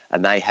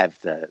 and they have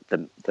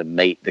the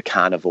meat, the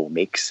carnivore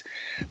mix.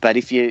 But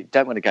if you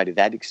don't want to go to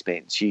that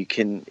expense, you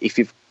can,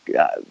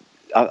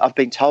 I've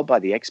been told by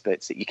the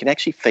experts that you can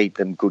actually feed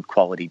them good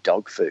quality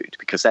dog food,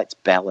 because that's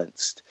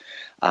balanced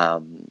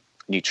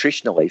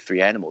nutritionally for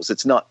your animals.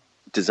 It's not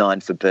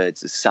designed for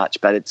birds as such,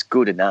 but it's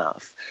good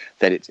enough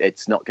that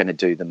it's not going to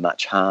do them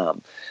much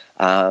harm.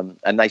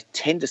 And they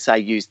tend to say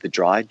use the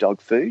dry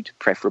dog food,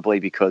 preferably,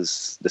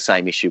 because the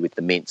same issue with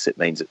the mince, it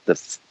means that the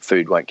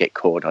food won't get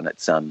caught on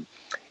its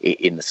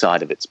in the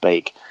side of its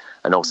beak,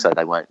 and also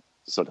they won't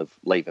sort of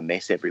leave a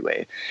mess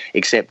everywhere.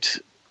 Except,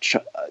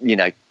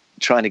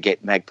 trying to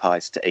get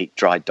magpies to eat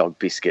dry dog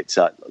biscuits,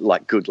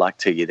 like, good luck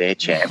to you there,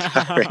 champ.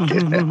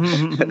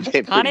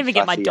 Can't even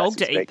get my dog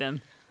to eat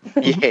them.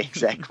 Yeah,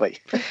 exactly.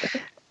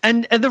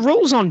 And are the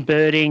rules on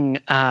birding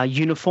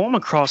uniform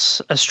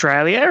across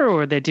Australia,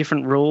 or are there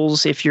different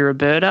rules if you're a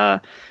birder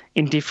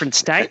in different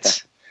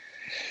states?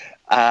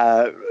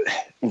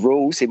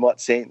 Rules in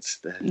what sense?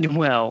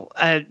 Well,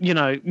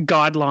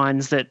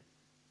 guidelines that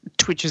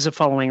twitchers are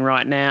following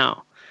right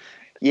now.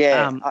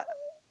 Yeah.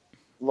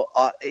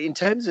 In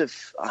terms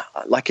of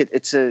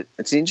it's an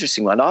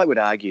interesting one. I would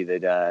argue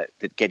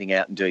that getting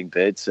out and doing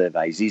bird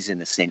surveys is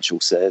an essential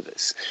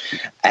service,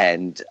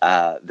 and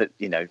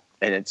and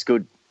it's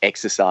good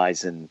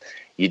exercise, and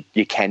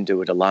you can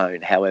do it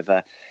alone.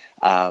 However,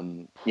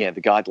 the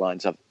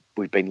guidelines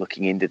we've been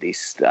looking into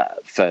this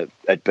at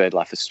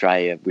BirdLife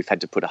Australia. We've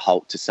had to put a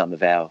halt to some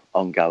of our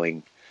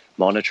ongoing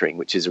monitoring,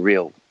 which is a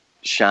real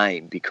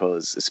shame,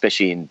 because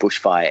especially in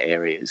bushfire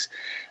areas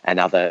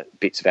and other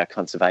bits of our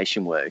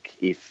conservation work,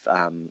 if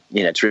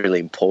it's really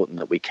important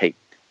that we keep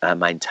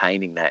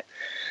maintaining that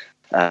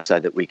so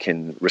that we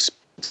can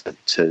respond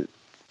to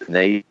the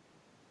need.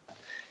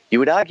 You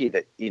would argue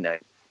that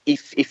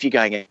if you're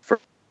going out for a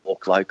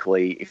walk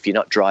locally, if you're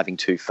not driving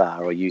too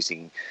far or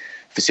using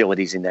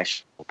facilities in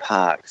national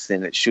parks,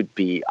 then it should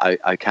be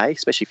okay,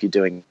 especially if you're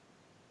doing.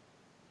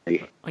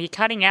 Well, you're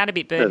cutting out a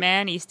bit,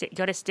 Birdman. You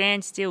got to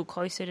stand still,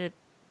 closer to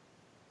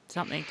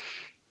something.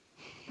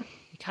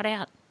 He cut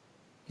out.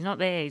 He's not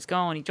there. He's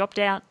gone. He dropped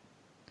out.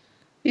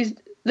 He's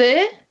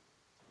there?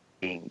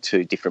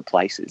 To different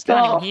places.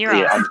 Can't even hear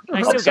us.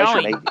 No, still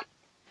going.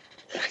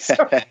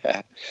 Sorry.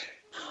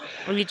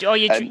 Well,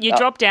 you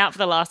dropped out for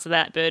the last of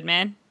that,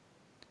 Birdman.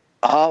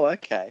 Oh,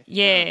 okay.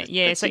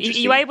 Yeah. So are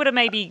you able to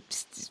maybe,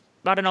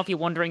 I don't know if you're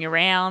wandering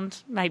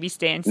around, maybe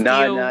stand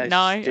still?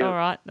 No. Still, all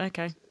right,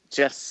 okay.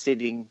 Just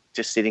sitting.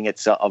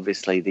 It's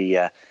obviously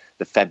the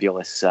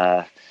fabulous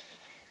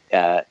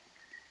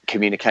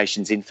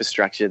communications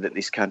infrastructure that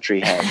this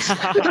country has.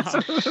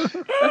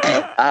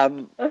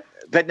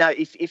 But no,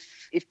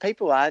 if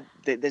people are,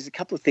 there's a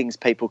couple of things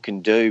people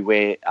can do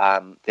where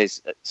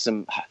there's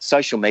some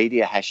social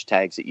media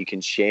hashtags that you can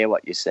share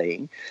what you're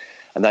seeing,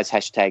 and those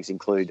hashtags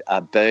include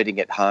birding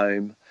at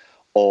home,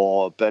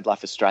 or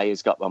BirdLife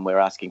Australia's got one. We're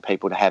asking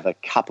people to have a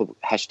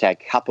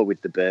hashtag cuppa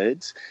with the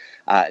birds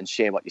and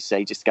share what you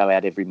see. Just go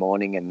out every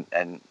morning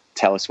and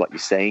tell us what you're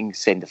seeing.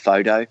 Send a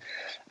photo.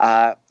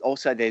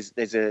 Also, there's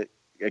a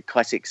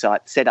classic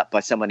site set up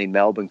by someone in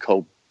Melbourne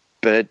called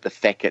Bird the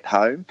Feck at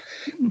Home,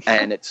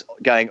 and it's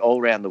going all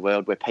around the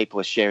world where people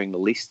are sharing the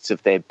lists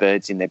of their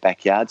birds in their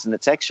backyards, and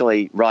it's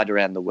actually right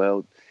around the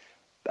world.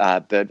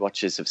 Bird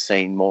watchers have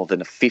seen more than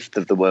a fifth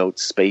of the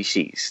world's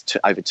species,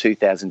 over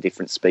 2,000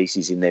 different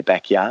species in their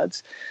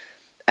backyards.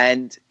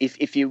 And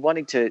if you're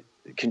wanting to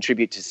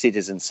contribute to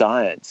citizen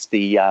science,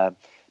 the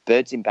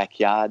Birds in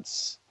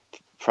Backyards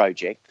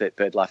project that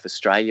BirdLife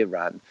Australia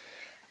run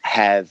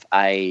have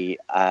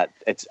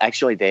it's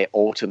actually their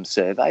autumn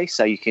survey.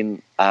 So you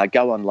can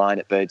go online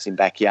at Birds in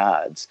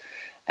Backyards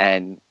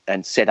and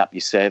set up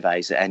your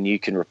surveys, and you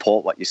can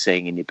report what you're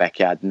seeing in your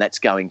backyard. And that's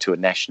going to a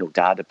national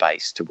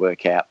database to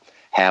work out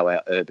how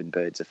our urban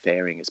birds are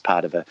faring as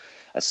part of a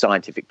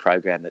scientific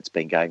program that's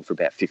been going for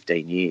about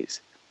 15 years.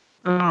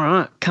 All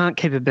right. Can't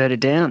keep a birder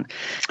down.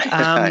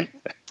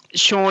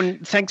 Sean,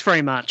 thanks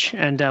very much,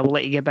 and we'll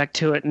let you get back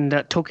to it and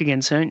talk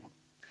again soon.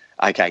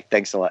 Okay,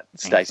 thanks a lot.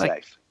 Stay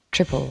safe.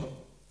 Triple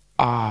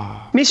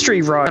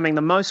Mystery Road, becoming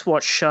the most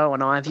watched show on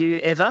iView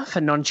ever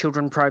for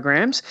non-children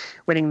programs,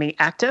 winning the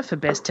ACTA for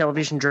Best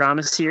Television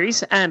Drama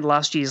Series and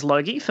last year's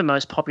Logie for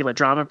Most Popular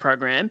Drama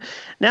Program.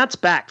 Now it's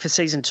back for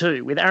Season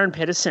 2 with Aaron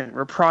Pedersen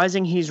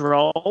reprising his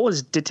role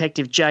as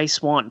Detective Jay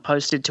Swan,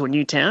 posted to a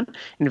new town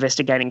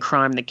investigating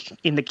crime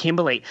in the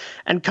Kimberley.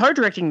 And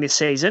co-directing this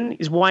season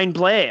is Wayne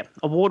Blair,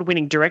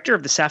 award-winning director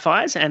of The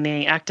Sapphires and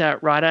the actor,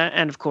 writer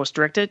and, of course,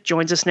 director,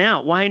 joins us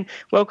now. Wayne,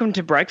 welcome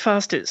to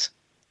Breakfasters.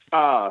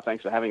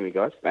 Thanks for having me,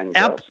 guys. And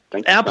our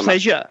so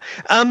pleasure.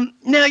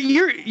 Now,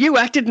 you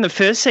acted in the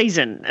first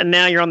season, and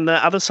now you're on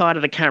the other side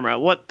of the camera.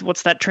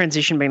 What's that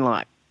transition been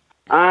like?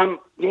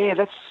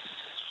 That's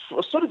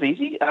sort of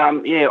easy.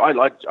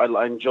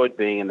 I enjoyed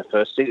being in the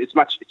first season.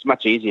 It's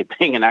much easier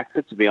being an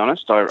actor, to be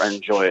honest. I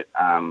enjoy it.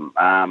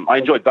 I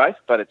enjoy both,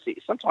 but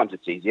sometimes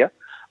it's easier.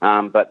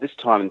 But this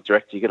time in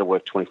director, you got to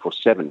work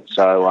 24/7.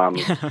 So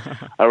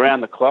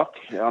around the clock,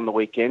 on the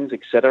weekends,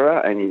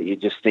 etc. And you're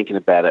just thinking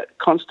about it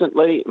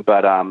constantly.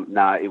 But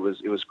it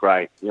was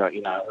great.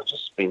 I've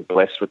just been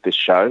blessed with this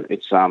show.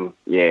 It's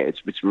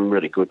been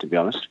really good, to be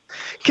honest.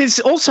 Because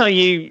also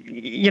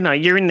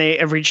you're in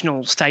the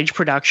original stage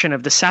production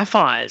of The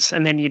Sapphires,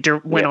 and then you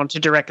went on to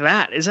direct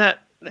that. It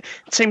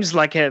seems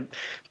like a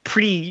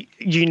pretty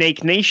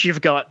unique niche you've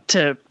got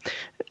to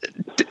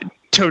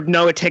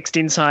know a text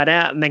inside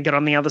out and then get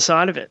on the other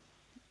side of it.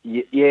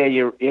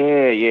 You're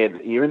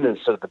in the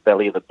sort of the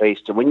belly of the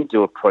beast. And when you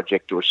do a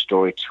project or a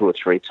story 2 or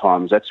 3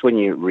 times, that's when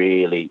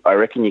I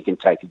reckon you can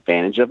take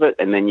advantage of it,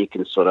 and then you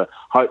can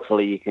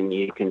hopefully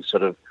you can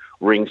sort of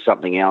wring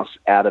something else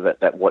out of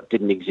it that what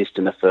didn't exist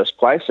in the first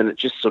place, and it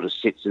just sort of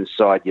sits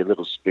inside your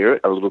little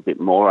spirit a little bit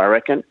more, I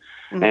reckon.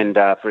 Mm-hmm. And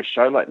for a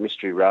show like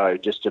Mystery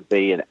Road, just to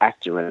be an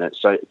actor in it,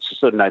 so to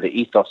sort of know the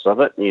ethos of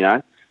it,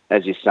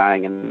 as you're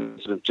saying,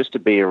 and sort of just to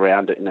be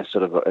around it in a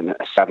sort of a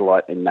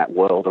satellite in that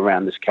world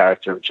around this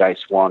character of Jay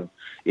Swan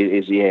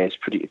it's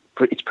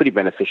pretty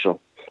beneficial.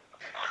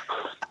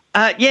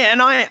 And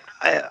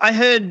I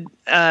heard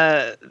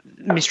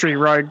Mystery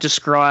Road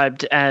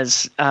described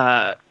as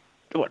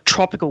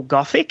tropical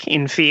gothic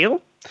in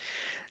feel.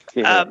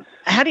 Yeah.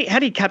 How do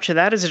you capture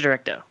that as a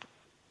director?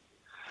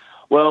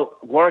 Well,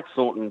 Warwick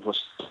Thornton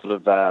was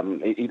sort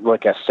of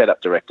like a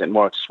setup director, and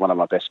Warwick's one of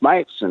my best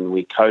mates, and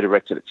we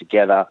co-directed it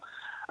together.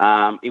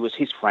 It was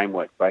his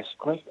framework,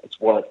 basically. It's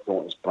Warwick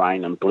Thornton's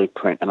brain and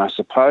blueprint. And I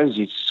suppose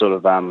you sort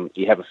of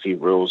you have a few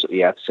rules at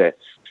the outset,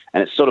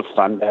 and it's sort of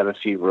fun to have a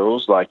few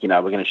rules. Like, we're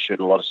going to shoot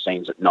a lot of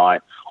scenes at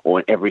night, or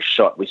in every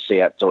shot we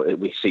see outdoor,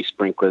 we see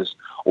sprinklers,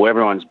 or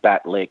everyone's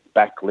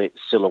backlit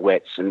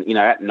silhouettes. And,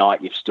 at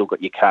night you've still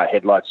got your car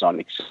headlights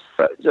on.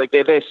 Like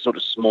they're sort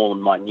of small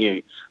and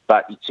minute.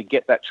 But to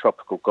get that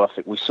tropical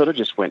gothic, we sort of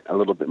just went a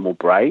little bit more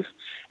brave.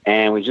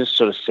 And we just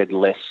sort of said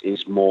less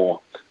is more.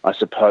 I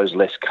suppose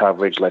less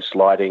coverage, less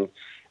lighting.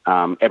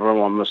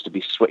 Everyone wants to be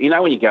sweat.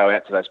 When you go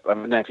out to those, I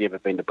don't know if you've ever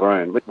been to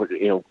Broome,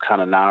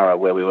 Kununurra,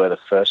 where we were the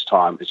first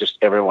time, it's just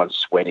everyone's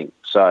sweating.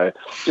 So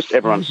just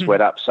everyone sweat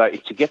up. So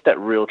to get that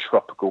real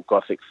tropical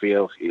gothic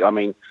feel,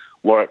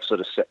 Warwick sort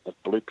of set the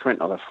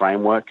blueprint or the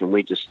framework, and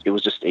it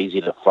was just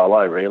easy to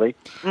follow, really,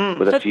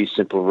 with a few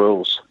simple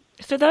rules.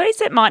 For those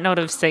that might not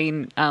have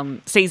seen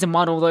Season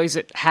 1, or those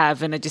that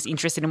have and are just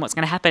interested in what's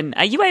going to happen,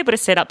 are you able to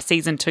set up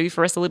Season 2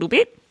 for us a little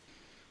bit?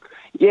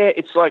 Yeah,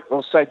 it's like,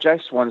 say Jay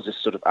Swan's this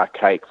sort of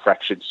archaic,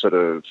 fractured sort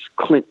of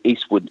Clint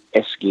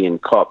Eastwood-esque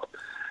cop,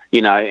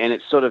 and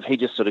it's sort of,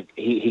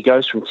 he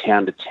goes from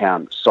town to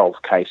town,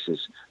 solve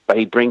cases, but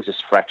he brings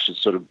this fractured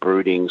sort of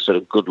brooding, sort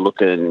of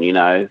good-looking,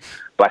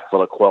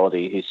 blackfellow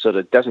quality. He sort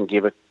of doesn't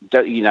give a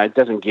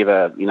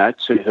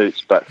two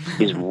hoots, but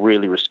is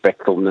really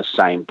respectful in the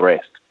same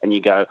breath. And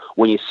you go,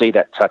 when you see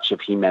that touch of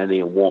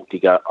humanity and warmth, you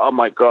go, oh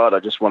my God, I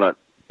just want to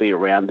be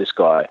around this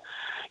guy,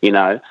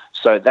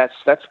 So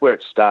that's where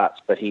it starts.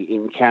 But he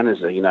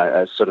encounters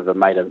a sort of a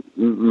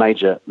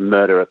major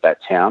murder at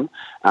that town,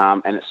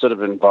 and it sort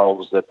of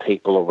involves the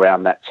people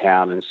around that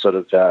town and sort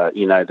of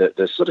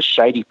the sort of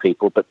shady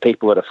people, but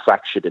people that are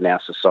fractured in our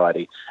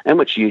society, and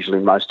which usually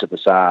most of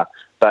us are.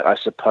 But I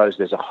suppose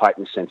there's a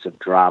heightened sense of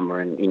drama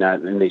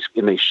in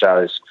these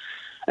shows.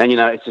 And,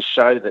 it's a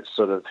show that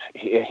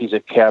he's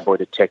a cowboy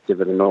detective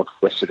in the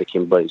northwest of the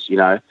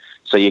Kimberleys,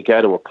 So you go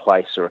to a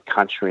place or a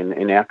country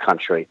in our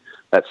country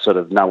that sort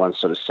of no one's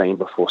sort of seen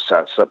before,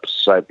 so it's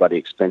so bloody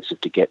expensive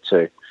to get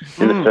to.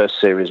 In the first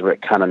series, we're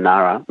at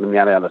Kununurra, and the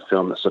only other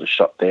film that sort of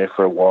shot there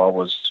for a while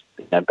was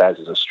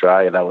Baz's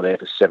Australia. They were there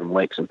for 7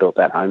 weeks and built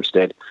that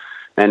homestead.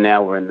 And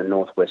now we're in the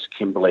northwest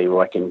Kimberley,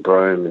 like in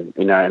Broome,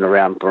 and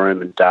around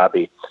Broome and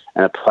Derby,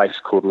 and a place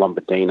called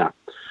Lombardina.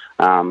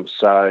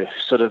 So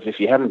sort of, if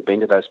you haven't been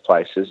to those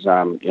places,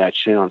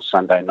 tune on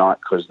Sunday night,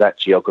 because that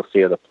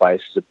geography of the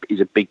place is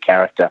a big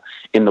character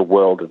in the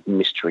world of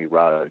Mystery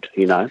Road,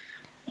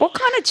 What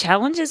kind of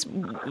challenges,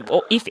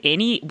 or if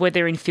any, were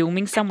there in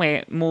filming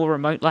somewhere more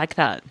remote like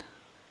that?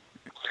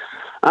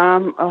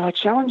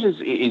 Challenges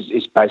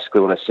is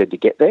basically what I said to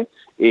get there,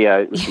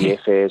 with the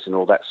airfares and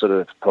all that sort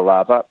of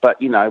palaver. But,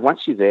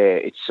 once you're there,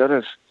 it's sort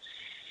of,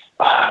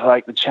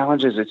 like the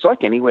challenges, it's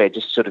like anywhere,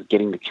 just sort of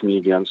getting the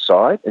community on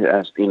side,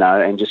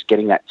 and just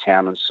getting that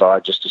town on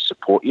side just to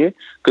support you,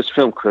 because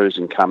film crews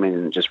can come in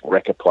and just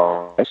wreck a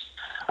place.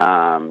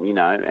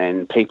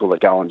 And people that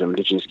go into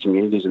Indigenous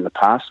communities in the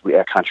past,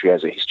 our country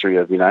has a history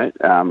of,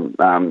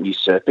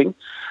 usurping.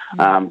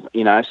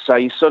 So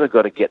you sort of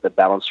got to get the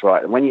balance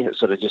right. And when you're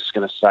sort of just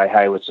going to say,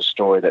 hey, it's a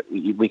story that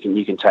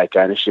you can take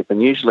ownership,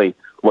 and usually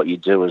what you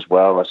do as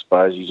well, I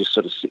suppose, you just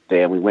sort of sit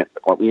there. When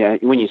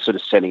you're sort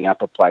of setting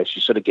up a place,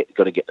 you sort of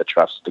got to get the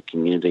trust of the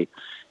community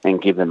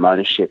and give them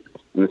ownership.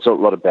 And it's a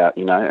lot about,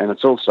 and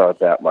it's also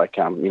about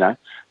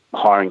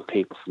hiring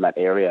people from that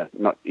area,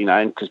 not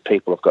because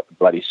people have got the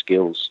bloody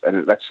skills,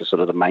 and that's the sort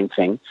of the main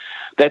thing.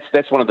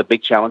 That's one of the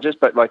big challenges,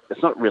 but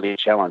it's not really a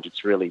challenge.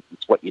 It's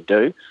what you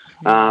do.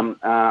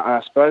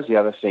 I suppose the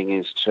other thing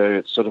is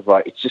too. It's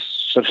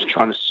just sort of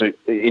trying to suit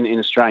in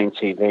Australian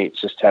TV. It's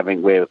just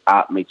having where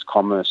art meets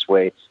commerce,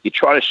 where you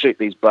try to shoot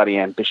these bloody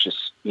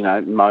ambitious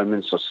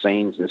moments or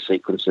scenes and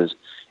sequences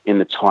in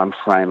the time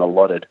frame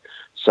allotted.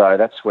 So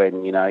that's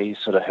when you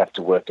sort of have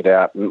to work it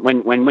out. And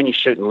when you're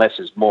shooting less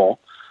is more,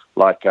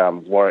 like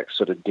Warwick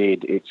sort of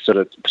did, it sort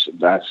of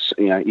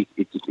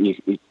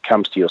it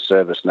comes to your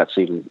service, and that's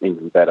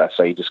even better.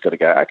 So you just got to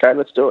go, okay,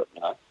 let's do it.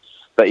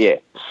 But yeah.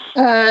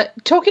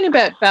 Talking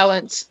about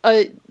balance,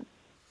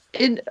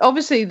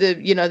 obviously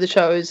the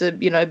show is a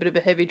bit of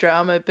a heavy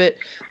drama, but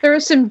there are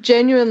some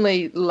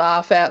genuinely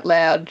laugh out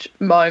loud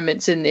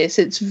moments in this.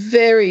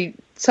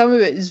 Some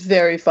of it is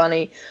very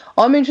funny.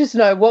 I'm interested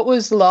to know, what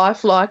was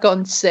life like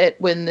on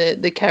set when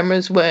the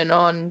cameras weren't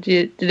on?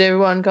 Did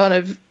everyone kind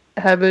of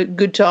have a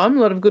good time,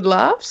 a lot of good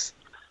laughs?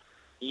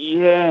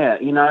 Yeah,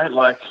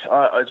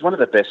 it's one of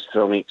the best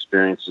filming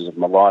experiences of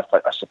my life,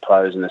 I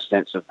suppose, in the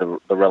sense of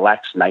the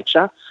relaxed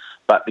nature.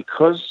 But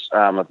because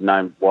I've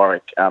known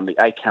Warwick, the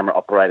A camera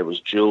operator was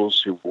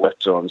Jules, who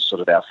worked on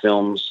sort of our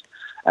films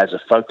as a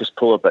focus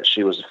puller, but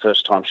she was the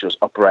first time she was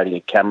operating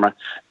a camera.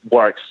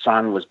 Warwick's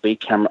son was B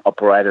camera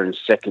operator in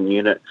second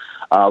unit.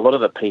 A lot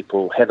of the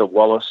people, Heather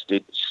Wallace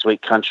did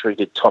Sweet Country,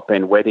 did Top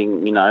End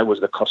Wedding, was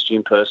the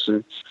costume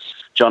person.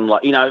 John,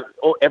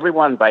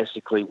 everyone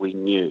basically we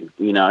knew,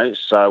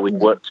 so we'd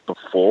worked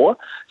before.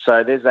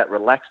 So there's that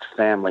relaxed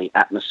family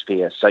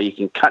atmosphere. So you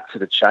can cut to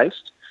the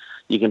chase.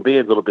 You can be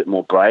a little bit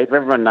more brave.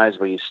 Everyone knows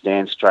where you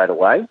stand straight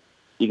away.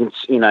 You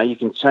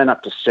can turn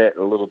up to set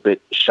a little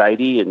bit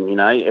shady, and,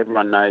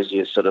 everyone knows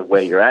you sort of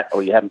where you're at,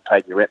 or you haven't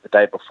paid your rent the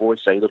day before,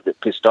 so you're a little bit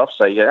pissed off.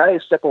 So you go, hey,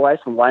 step away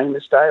from Wayne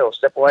this day, or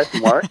step away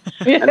from Warwick,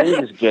 and then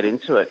you just get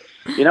into it.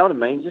 You know what I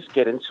mean? Just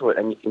get into it,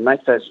 and you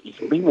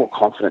can be more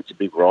confident to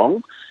be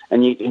wrong.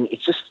 And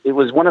it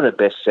was one of the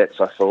best sets,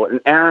 I thought. And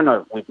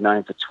Aaron, we've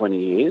known for 20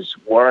 years.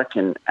 Warwick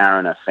and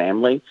Aaron are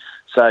family.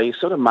 So you're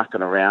sort of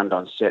mucking around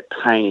on set,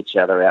 paying each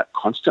other out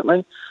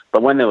constantly.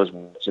 But when there was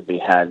to be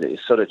had, you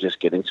sort of just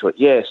get into it.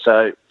 Yeah,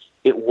 so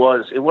it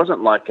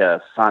wasn't like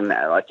a fun,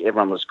 like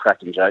everyone was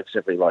cracking jokes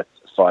every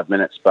 5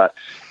 minutes, but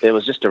there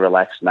was just a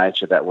relaxed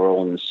nature that we're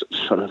all in this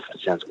sort of, it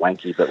sounds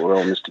wanky, but we're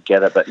all in this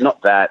together. But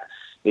not that.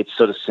 It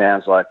sort of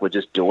sounds like we're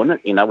just doing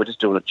it, we're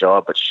just doing a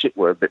job, but shit,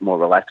 we're a bit more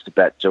relaxed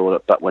about doing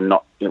it, but we're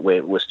not,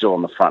 we're still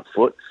on the front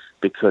foot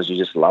because you're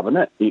just loving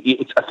it.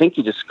 I think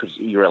because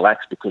you're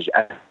relaxed because you're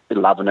actually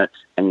loving it,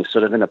 and you're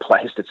sort of in a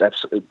place that's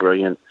absolutely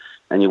brilliant,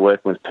 and you're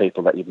working with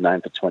people that you've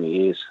known for 20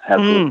 years. How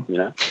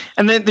good,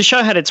 And the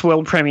show had its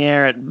world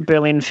premiere at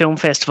Berlin Film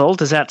Festival.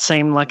 Does that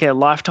seem like a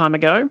lifetime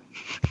ago?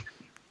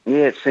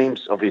 Yeah, it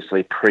seems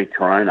obviously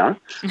pre-corona,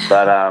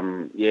 but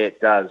yeah, it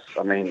does.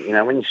 I mean,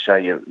 when you show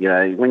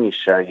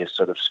your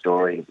sort of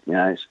story,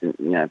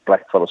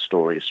 blackfellow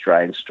story,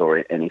 Australian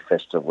story, at any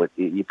festival,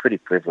 you're pretty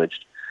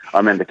privileged. I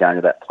remember going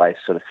to that place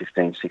sort of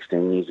 15,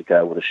 16 years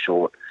ago with a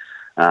short,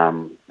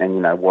 and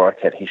Warwick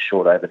had his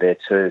short over there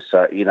too.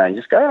 So you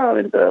just go, oh,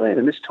 in Berlin,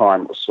 and this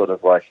time it was sort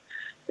of like.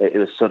 It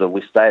was sort of,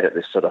 we stayed at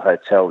this sort of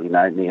hotel,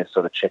 near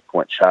sort of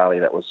Checkpoint Charlie,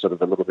 that was sort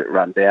of a little bit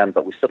run down,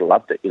 but we sort of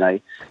loved it.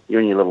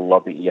 You're in your little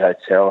lobby at your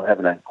hotel,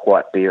 having a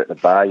quiet beer at the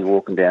bar, you're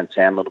walking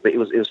downtown a little bit. It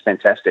was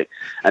fantastic.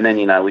 And then,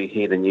 we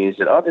hear the news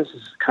that, there's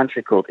this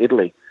country called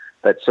Italy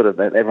that sort of,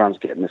 everyone's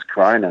getting this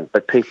corona,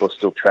 but people are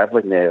still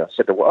travelling there. I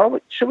said,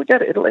 should we go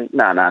to Italy?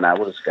 No,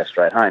 we'll just go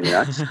straight home,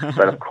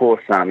 But of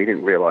course, you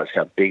didn't realise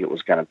how big it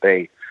was going to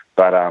be.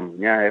 But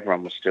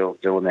everyone was still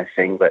doing their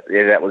thing. But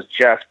yeah, that was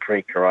just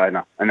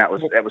pre-corona, and that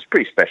was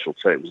pretty special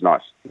too. It was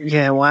nice.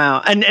 Yeah,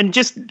 wow. And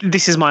just,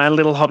 this is my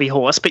little hobby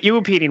horse, but you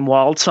appeared in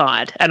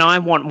Wildside, and I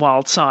want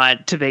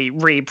Wildside to be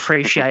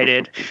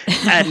reappreciated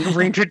and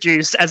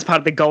reintroduced as part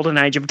of the golden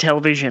age of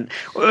television.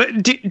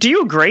 Do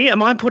you agree?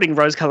 Am I putting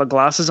rose-coloured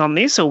glasses on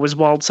this, or was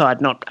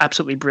Wildside not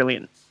absolutely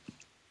brilliant?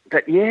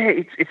 But yeah,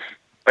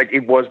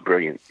 it was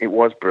brilliant. It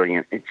was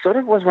brilliant. It sort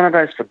of was one of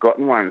those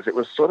forgotten ones. It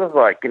was sort of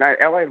like,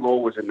 LA Law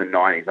was in the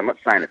 90s. I'm not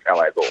saying it's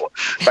LA Law.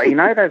 But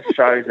those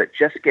shows that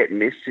just get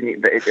missed,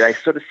 and they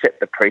sort of set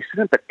the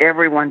precedent, but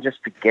everyone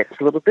just forgets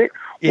a little bit.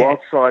 Yeah.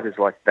 Wildside is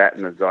like that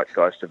in the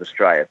zeitgeist of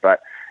Australia.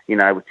 But,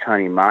 with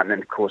Tony Martin,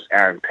 and of course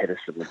Aaron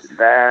Pedersen was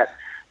that.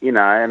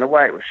 and the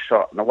way it was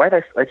shot, and the way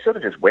they sort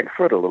of just went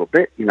for it a little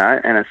bit, and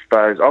I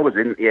suppose I was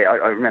I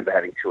remember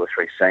having 2 or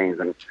 3 scenes,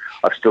 and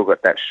I've still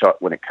got that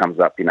shot when it comes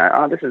up,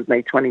 this is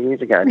me 20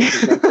 years ago,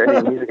 this is me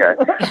 13 years ago.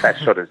 That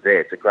shot is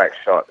there. It's a great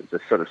shot. It's a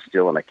sort of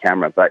still on the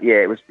camera. But, yeah,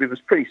 it was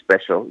pretty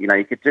special. You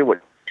could do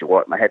what you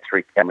want, and I had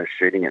 3 cameras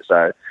shooting it,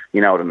 so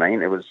you know what I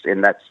mean?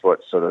 And that's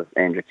what sort of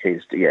Andrew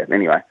Keys did. Yeah,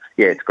 anyway,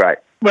 yeah, it's great.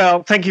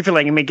 Well, thank you for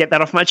letting me get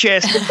that off my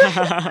chest.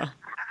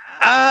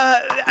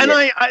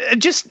 I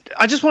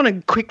just want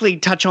to quickly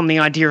touch on the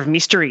idea of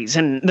mysteries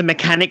and the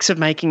mechanics of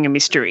making a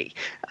mystery.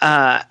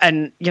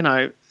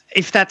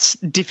 If that's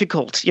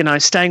difficult,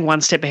 staying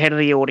one step ahead of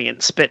the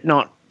audience but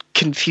not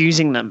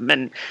confusing them,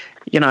 and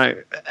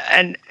the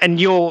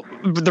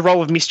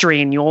role of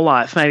mystery in your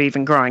life, maybe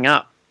even growing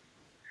up.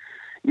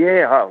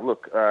 Yeah,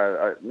 look,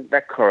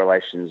 that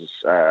correlation's,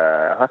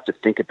 I have to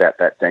think about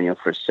that, Daniel,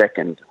 for a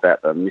second,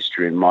 about the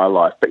mystery in my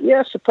life. But yeah,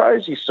 I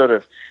suppose you sort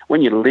of,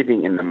 when you're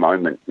living in the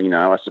moment,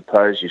 I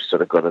suppose you've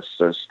sort of got to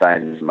sort of stay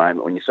in the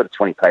moment. When you're sort of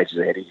 20 pages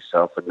ahead of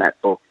yourself in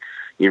that book,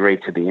 you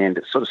read to the end,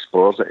 it sort of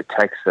spoils it. It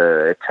takes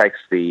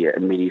the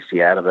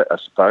immediacy out of it, I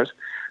suppose.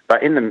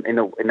 But in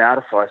the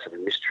artifice of a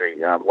mystery,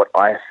 what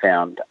I have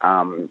found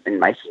in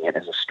making it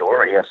as a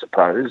story, I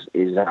suppose,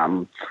 is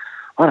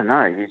I don't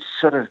know. You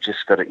sort of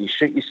just got to, you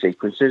shoot your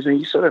sequences, and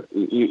you sort of,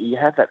 you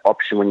have that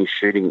option when you're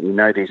shooting.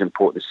 These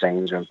important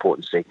scenes or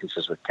important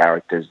sequences with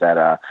characters that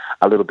are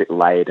a little bit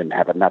layered and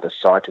have another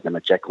side to them,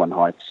 a Jekyll and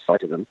Hyde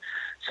side to them.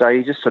 So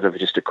you just sort of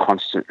just a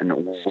constant and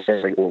all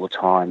the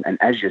time. And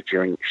as you're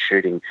during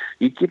shooting,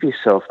 you give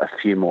yourself a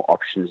few more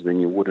options than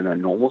you would in a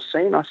normal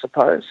scene, I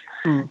suppose.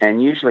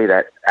 And usually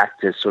that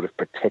actor's sort of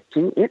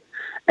protecting it.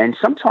 And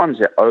sometimes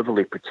they're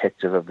overly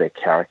protective of their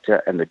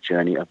character and the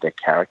journey of their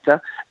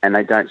character, and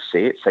they don't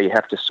see it. So you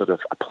have to sort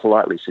of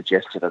politely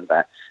suggest to them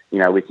that,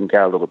 we can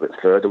go a little bit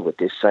further with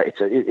this. So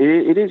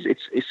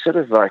it's sort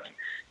of like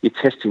you're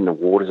testing the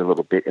waters a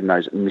little bit in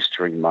those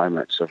mystery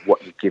moments of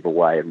what you give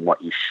away and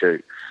what you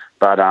shoot.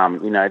 But,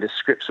 the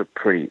scripts are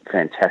pretty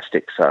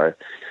fantastic, so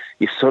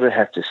you sort of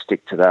have to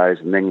stick to those,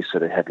 and then you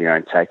sort of have your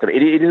own take. But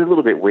it is a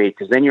little bit weird,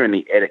 because then you're in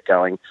the edit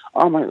going,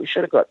 oh, mate, we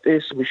should have got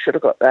this, and we should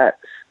have got that.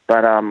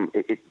 But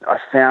I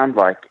found,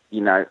 like,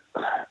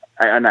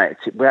 I know,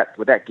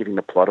 without giving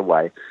the plot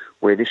away,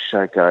 where this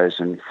show goes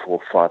in 4,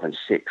 5, and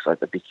 6,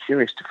 I'd be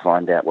curious to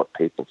find out what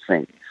people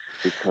think,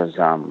 because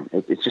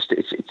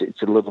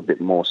it's a little bit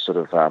more sort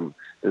of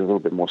there's a little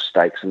bit more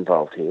stakes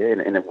involved here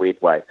in a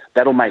weird way.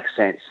 That'll make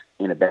sense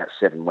in about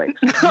 7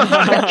 weeks.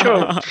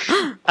 Cool.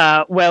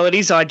 Well, it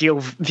is ideal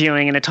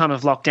viewing in a time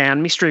of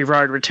lockdown. Mystery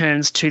Road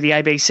returns to the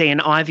ABC and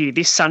iView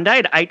this Sunday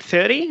at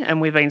 8:30, and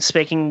we've been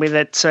speaking with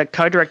its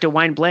co-director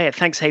Wayne Blair.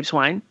 Thanks heaps,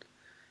 Wayne.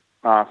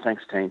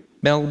 Thanks, team.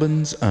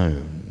 Melbourne's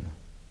own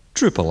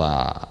Triple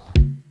R.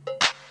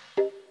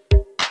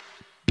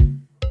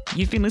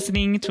 You've been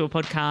listening to a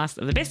podcast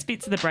of the best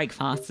bits of the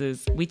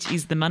Breakfasters, which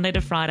is the Monday to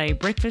Friday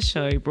breakfast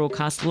show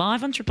broadcast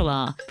live on Triple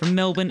R from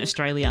Melbourne,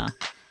 Australia.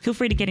 Feel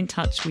free to get in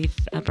touch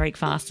with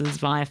Breakfasters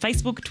via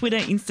Facebook, Twitter,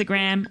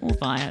 Instagram, or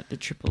via the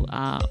Triple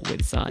R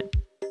website.